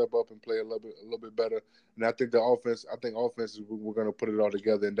going to step up and play a little bit better. And I think offense we're going to put it all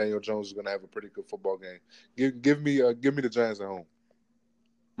together, and Daniel Jones is going to have a pretty good football game. Give me the Giants at home.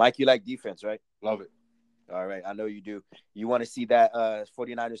 Mike, you like defense, right? Love it. All right, I know you do. You want to see that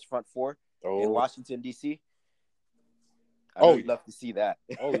 49ers front four in Washington, D.C.? I know you'd love to see that.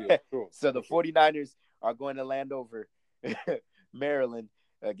 Oh, yeah, sure. So the 49ers are going to land over Maryland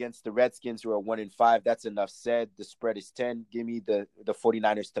against the Redskins, who are 1-5. That's enough said. The spread is 10. Give me the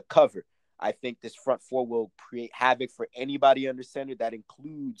 49ers to cover. I think this front four will create havoc for anybody under center. That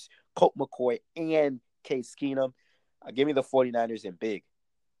includes Colt McCoy and Case Keenum. Give me the 49ers in big.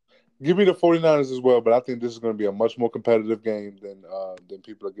 Give me the 49ers as well, but I think this is going to be a much more competitive game than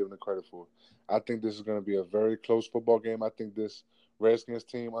people are giving it credit for. I think this is going to be a very close football game. I think this Redskins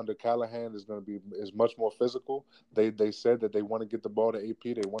team under Callahan is much more physical. They said that they want to get the ball to AP.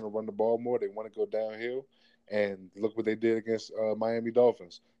 They want to run the ball more. They want to go downhill. And look what they did against Miami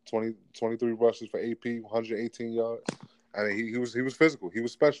Dolphins. 23 rushes for AP, 118 yards. I mean, he was physical. He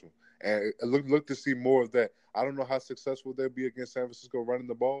was special. And look to see more of that. I don't know how successful they'll be against San Francisco running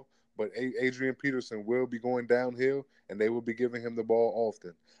the ball, but Adrian Peterson will be going downhill, and they will be giving him the ball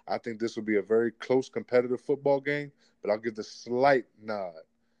often. I think this will be a very close, competitive football game, but I'll give the slight nod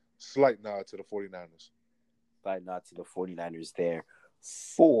to the 49ers. Slight nod to the 49ers there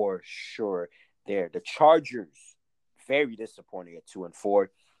for sure. There, the Chargers, very disappointing at 2-4.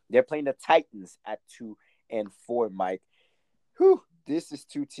 They're playing the Titans at 2-4, Mike. Whew, this is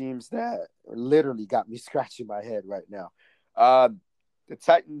two teams that literally got me scratching my head right now. The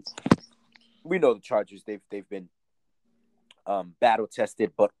Titans, we know the Chargers, they've been battle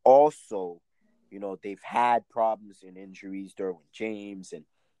tested, but also, they've had problems and injuries. Derwin James and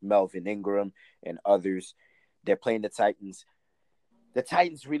Melvin Ingram and others. They're playing the Titans. The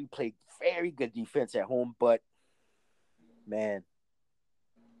Titans really played very good defense at home, but man,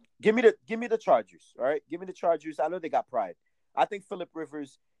 give me the Chargers. All right, give me the Chargers. I know they got pride. I think Phillip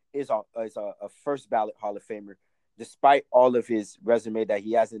Rivers is a first ballot Hall of Famer, despite all of his resume that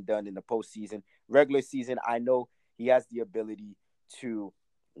he hasn't done in the postseason. Regular season, I know he has the ability to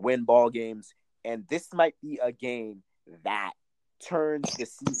win ball games, and this might be a game that turns the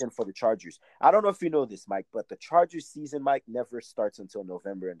season for the Chargers. I don't know if you know this, Mike, but the Chargers season, Mike, never starts until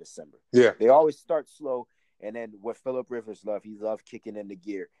November and December. Yeah. They always start slow, and then what Phillip Rivers he loved kicking in the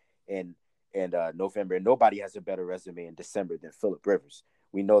gear in November, and nobody has a better resume in December than Phillip Rivers.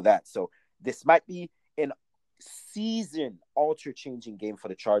 We know that. So this might be an season alter-changing game for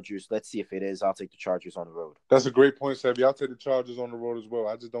the Chargers. Let's see if it is. I'll take the Chargers on the road. That's a great point, Sebby. I'll take the Chargers on the road as well.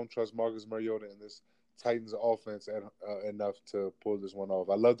 I just don't trust Marcus Mariota in this Titans offense enough to pull this one off.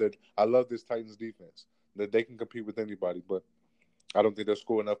 I love this Titans defense. That they can compete with anybody, but I don't think they'll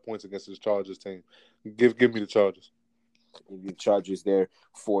score enough points against this Chargers team. Give me the Chargers. Give you the Chargers there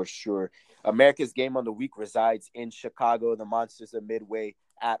for sure. America's game on the week resides in Chicago. The Monsters of Midway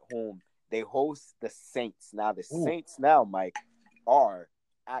at home. They host the Saints. Now, the Saints now, Mike, are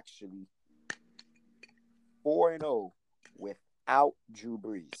actually 4-0 without Drew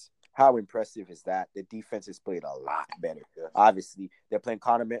Brees. How impressive is that? The defense has played a lot better. Yes. Obviously, they're playing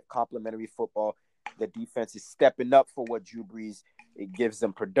complementary football. The defense is stepping up for what Drew Brees it gives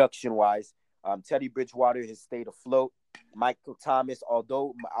them production-wise. Teddy Bridgewater has stayed afloat. Michael Thomas,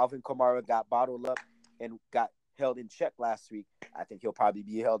 although Alvin Kamara got bottled up and got held in check last week, I think he'll probably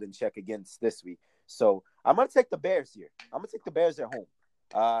be held in check against this week. So I'm going to take the Bears here. I'm going to take the Bears at home.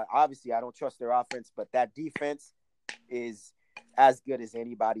 Obviously, I don't trust their offense, but that defense is as good as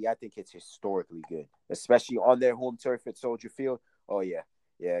anybody. I think it's historically good, especially on their home turf at Soldier Field. Oh, yeah.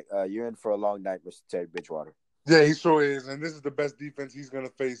 You're in for a long night, Mr. Teddy Bridgewater. Yeah, he sure is, and this is the best defense he's going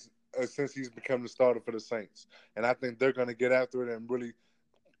to face since he's become the starter for the Saints. And I think they're going to get after it and really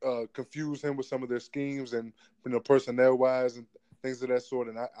confuse him with some of their schemes and, personnel-wise and things of that sort.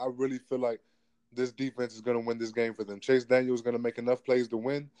 And I really feel like this defense is going to win this game for them. Chase Daniel is going to make enough plays to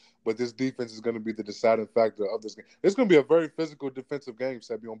win, but this defense is going to be the deciding factor of this game. It's going to be a very physical defensive game,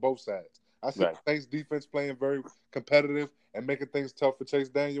 Sebby, on both sides. I see the Saints defense playing very competitive and making things tough for Chase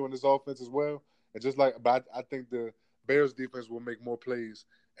Daniel and his offense as well. And but I think the Bears defense will make more plays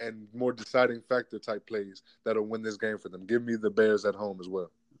and more deciding factor type plays that'll win this game for them. Give me the Bears at home as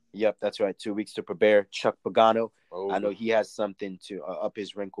well. Yep, that's right. 2 weeks to prepare. Chuck Pagano. I know he has something to up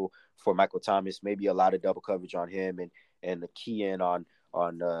his wrinkle for Michael Thomas. Maybe a lot of double coverage on him and the key in on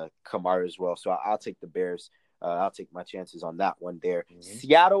Kamara as well. So I'll take the Bears. I'll take my chances on that one there. Mm-hmm.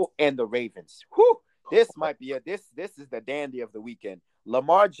 Seattle and the Ravens. Whew, this might be this is the dandy of the weekend.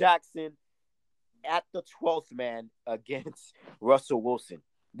 Lamar Jackson at the 12th man against Russell Wilson.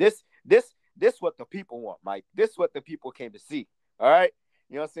 This what the people want, Mike. This what the people came to see. All right.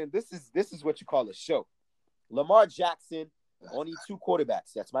 You know what I'm saying? This is what you call a show. Lamar Jackson, only two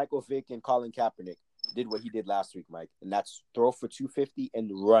quarterbacks. That's Michael Vick and Colin Kaepernick. Did what he did last week, Mike. And that's throw for 250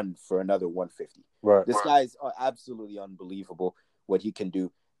 and run for another 150. Right. This guy is absolutely unbelievable what he can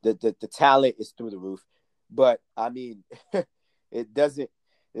do. The talent is through the roof. But, I mean, it doesn't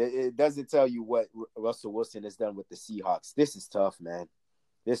tell you what Russell Wilson has done with the Seahawks. This is tough, man.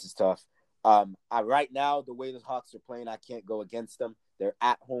 This is tough. Right now, the way the Hawks are playing, I can't go against them. They're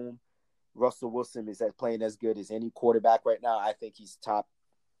at home. Russell Wilson is playing as good as any quarterback right now. I think he's top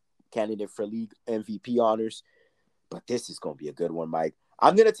candidate for league MVP honors. But this is going to be a good one, Mike.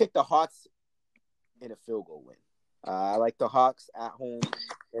 I'm going to take the Hawks in a field goal win. I like the Hawks at home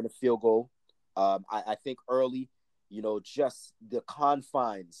in a field goal. I think early, just the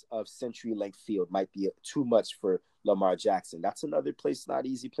confines of CenturyLink Field might be too much for Lamar Jackson. That's another place, not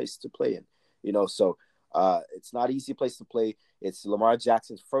easy place to play in, so it's not an easy place to play. It's Lamar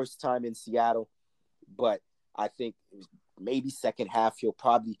Jackson's first time in Seattle, but I think maybe second half he'll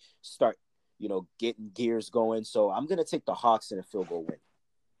probably start, getting gears going. So I'm going to take the Hawks in a field goal win.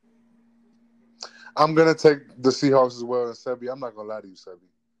 I'm going to take the Seahawks as well. And Sebby, I'm not going to lie to you, Sebby.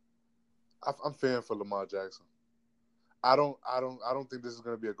 I'm fearing for Lamar Jackson. I don't think this is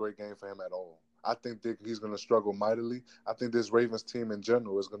going to be a great game for him at all. I think he's going to struggle mightily. I think this Ravens team in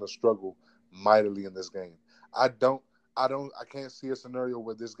general is going to struggle mightily in this game. I can't see a scenario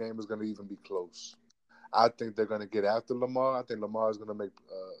where this game is going to even be close. I think they're going to get after Lamar. I think Lamar is going to make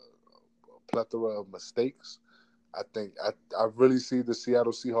a plethora of mistakes. I really see the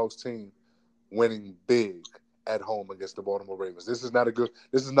Seattle Seahawks team winning big at home against the Baltimore Ravens. This is not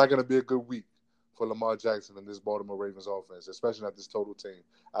going to be a good week for Lamar Jackson and this Baltimore Ravens offense, especially not this total team.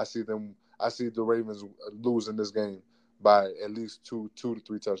 I see the Ravens losing this game by at least 2 to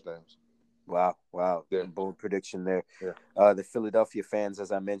 3 touchdowns. Wow. Yeah. Bold prediction there. Yeah. The Philadelphia fans,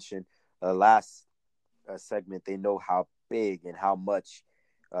 as I mentioned last segment, they know how big and how much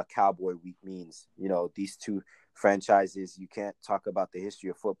Cowboy Week means. These two franchises, you can't talk about the history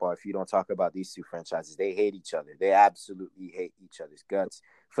of football if you don't talk about these two franchises. They hate each other. They absolutely hate each other's guts.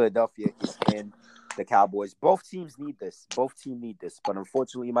 Philadelphia is in the Cowboys. Both teams need this. But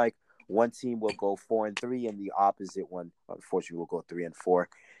unfortunately, Mike, one team will go 4-3, and the opposite one, unfortunately, will go 3-4.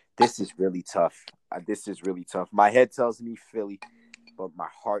 This is really tough. My head tells me Philly, but my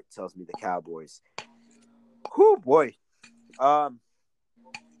heart tells me the Cowboys. Whew, boy.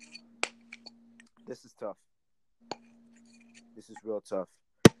 This is tough. This is real tough.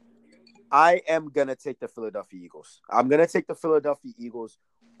 I am going to take the Philadelphia Eagles. I'm going to take the Philadelphia Eagles.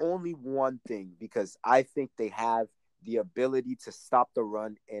 Only one thing, because I think they have the ability to stop the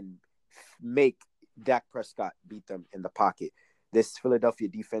run and make Dak Prescott beat them in the pocket. This Philadelphia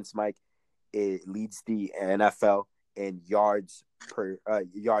defense, Mike, it leads the NFL in yards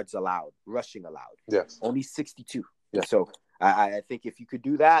allowed, rushing allowed. Yes. Only 62. Yes. So I think if you could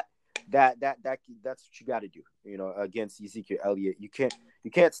do that, that's what you got to do. Against Ezekiel Elliott, you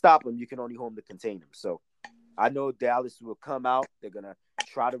can't stop him. You can only hold him to contain him. So I know Dallas will come out. They're gonna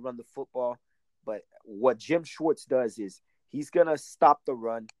try to run the football, but what Jim Schwartz does is he's gonna stop the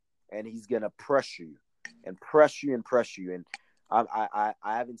run and he's gonna pressure you. And I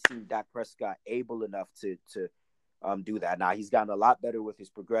haven't seen Dak Prescott able enough to do that. Now he's gotten a lot better with his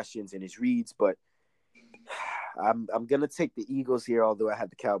progressions and his reads, but I'm gonna take the Eagles here, although I have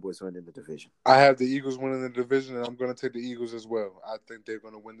the Cowboys winning the division. I have the Eagles winning the division, and I'm gonna take the Eagles as well. I think they're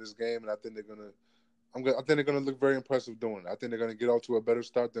gonna win this game, and I think they're gonna look very impressive doing it. I think they're gonna get off to a better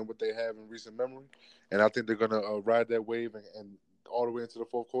start than what they have in recent memory, and I think they're gonna ride that wave and all the way into the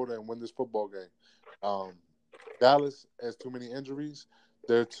fourth quarter and win this football game. Dallas has too many injuries.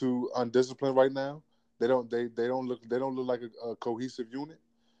 They're too undisciplined right now. They don't look like a cohesive unit.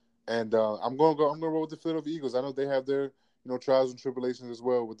 And I'm gonna roll with the Philadelphia Eagles. I know they have their trials and tribulations as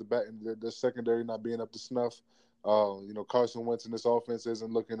well with the back and their secondary not being up to snuff. Carson Wentz in this offense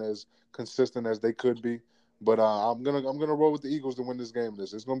isn't looking as consistent as they could be. But I'm gonna roll with the Eagles to win this game.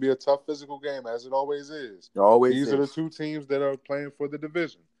 It's gonna be a tough physical game, as it always is. These are the two teams that are playing for the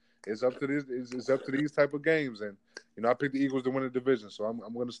division. It's up to these type of games, and I picked the Eagles to win the division. So I'm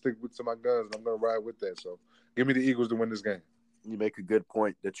gonna stick to my guns, and I'm gonna ride with that. So give me the Eagles to win this game. You make a good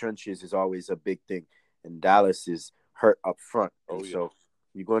point. The trenches is always a big thing, and Dallas is hurt up front. So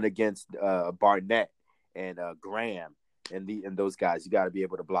you're going against Barnett and Graham and those guys. You got to be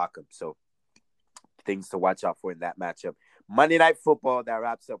able to block them. So things to watch out for in that matchup. Monday Night Football, that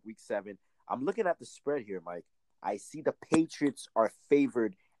wraps up Week 7. I'm looking at the spread here, Mike. I see the Patriots are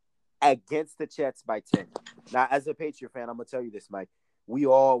favored against the Jets by 10. Now, as a Patriot fan, I'm going to tell you this, Mike. We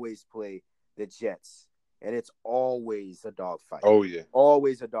always play the Jets. And it's always a dogfight. Oh, yeah.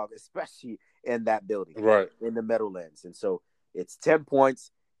 Always a dog, especially in that building. Right. In the Meadowlands. And so it's 10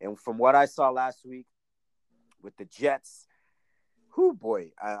 points. And from what I saw last week with the Jets,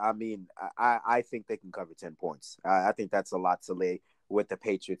 boy, I think they can cover 10 points. I think that's a lot to lay with the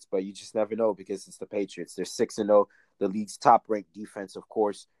Patriots. But you just never know because it's the Patriots. They're 6-0, the league's top-ranked defense, of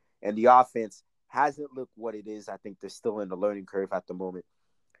course. And the offense hasn't looked what it is. I think they're still in the learning curve at the moment.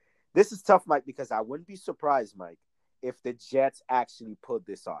 This is tough, Mike, because I wouldn't be surprised, Mike, if the Jets actually pulled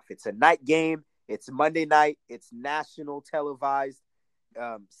this off. It's a night game. It's Monday night. It's national televised.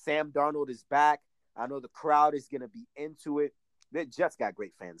 Sam Darnold is back. I know the crowd is going to be into it. The Jets got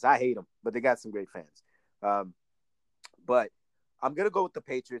great fans. I hate them, but they got some great fans. But I'm going to go with the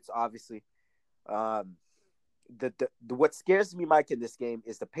Patriots, obviously. What scares me, Mike, in this game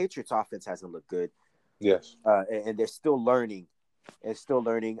is the Patriots offense hasn't looked good. Yes. And they're still learning.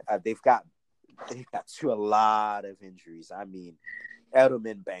 They've got a lot of injuries. I mean,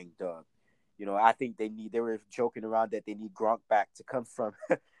 Edelman banged up. I think they were joking around that they need Gronk back to come from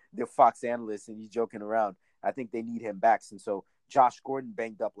the Fox analyst, and he's joking around. I think they need him back. And so Josh Gordon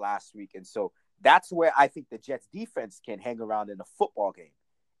banged up last week. And so that's where I think the Jets defense can hang around in a football game.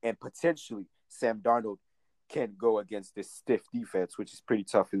 And potentially Sam Darnold can go against this stiff defense, which is pretty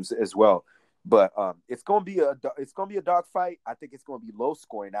tough as well. But it's gonna be a dogfight. I think it's gonna be low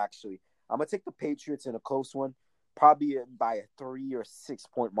scoring. Actually, I'm gonna take the Patriots in a close one, probably by a 3 or 6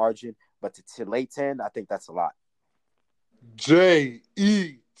 point margin. But to lay 10, I think that's a lot. Jets,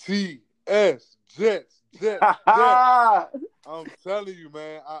 Jets. I'm telling you,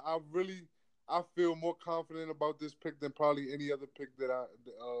 man. I feel more confident about this pick than probably any other pick that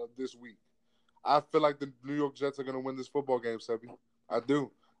this week. I feel like the New York Jets are gonna win this football game, Sebi. I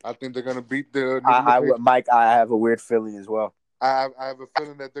do. I think they're going to beat the Mike, I have a weird feeling as well. I have a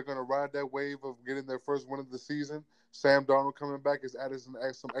feeling that they're going to ride that wave of getting their first win of the season. Sam Darnold coming back has added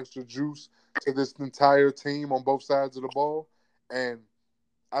some extra juice to this entire team on both sides of the ball. And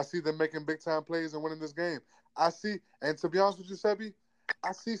I see them making big-time plays and winning this game. And to be honest with you, Sebi,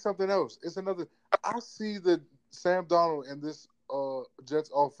 I see something else. I see the Sam Darnold and this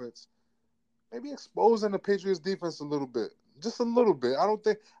Jets offense maybe exposing the Patriots defense a little bit, just a little bit. I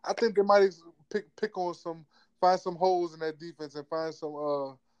think they might pick on find some holes in that defense and find some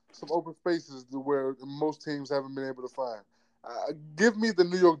open spaces where most teams haven't been able to find. Give me the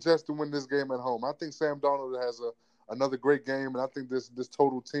New York Jets to win this game at home. I think Sam Darnold has another great game, and I think this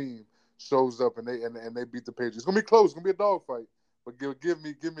total team shows up and they beat the Patriots. It's gonna be close. It's gonna be a dogfight, but give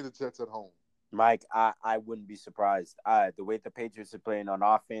me the Jets at home. Mike, I wouldn't be surprised. The way the Patriots are playing on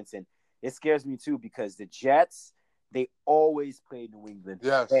offense, and it scares me too because the Jets, they always play New England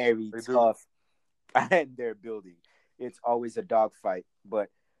very tough, and their building. It's always a dogfight. But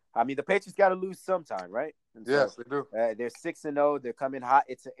I mean, the Patriots got to lose sometime, right? And yes, they do. They're 6-0. They're coming hot.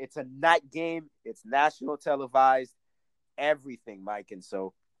 It's a night game. It's national televised, everything, Mike. And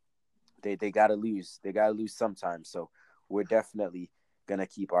so they got to lose. They got to lose sometime. So we're definitely gonna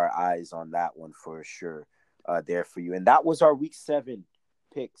keep our eyes on that one for sure. There for you. And that was our Week 7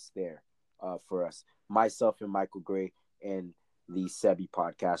 picks there for us. Myself and Michael Gray and the Sebi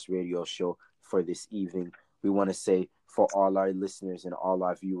Podcast Radio Show for this evening. We want to say for all our listeners and all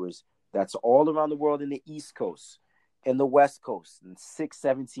our viewers that's all around the world in the East Coast, in the West Coast, and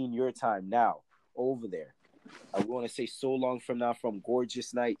 6:17 your time now over there. We want to say so long from now from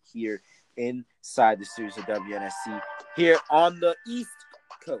gorgeous night here inside the series of WNSC here on the East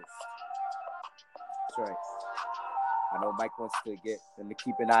Coast. That's right. I know Mike wants to get them to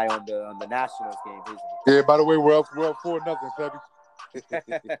keep an eye on the Nationals game, isn't he? Yeah, by the way, we're up 4-0, Sebi.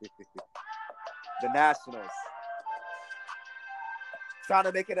 The Nationals. Trying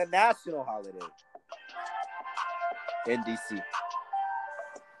to make it a national holiday in DC.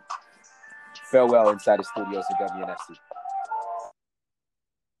 Farewell inside the studios of WNSC.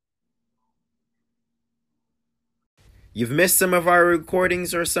 You've missed some of our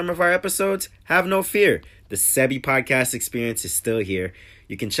recordings or some of our episodes? Have no fear. The Sebi Podcast experience is still here.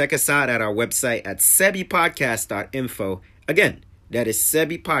 You can check us out at our website at sebipodcast.info. Again, that is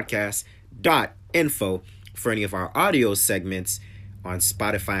sebipodcast.info for any of our audio segments on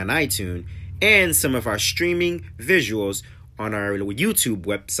Spotify and iTunes, and some of our streaming visuals on our YouTube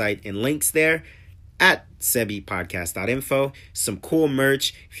website and links there at sebipodcast.info. Some cool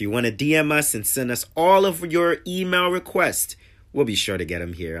merch. If you want to DM us and send us all of your email requests, we'll be sure to get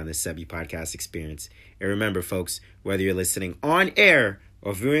them here on the Sebi Podcast experience. And remember, folks, whether you're listening on air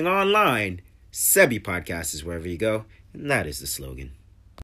or viewing online, Sebi Podcast is wherever you go, and that is the slogan.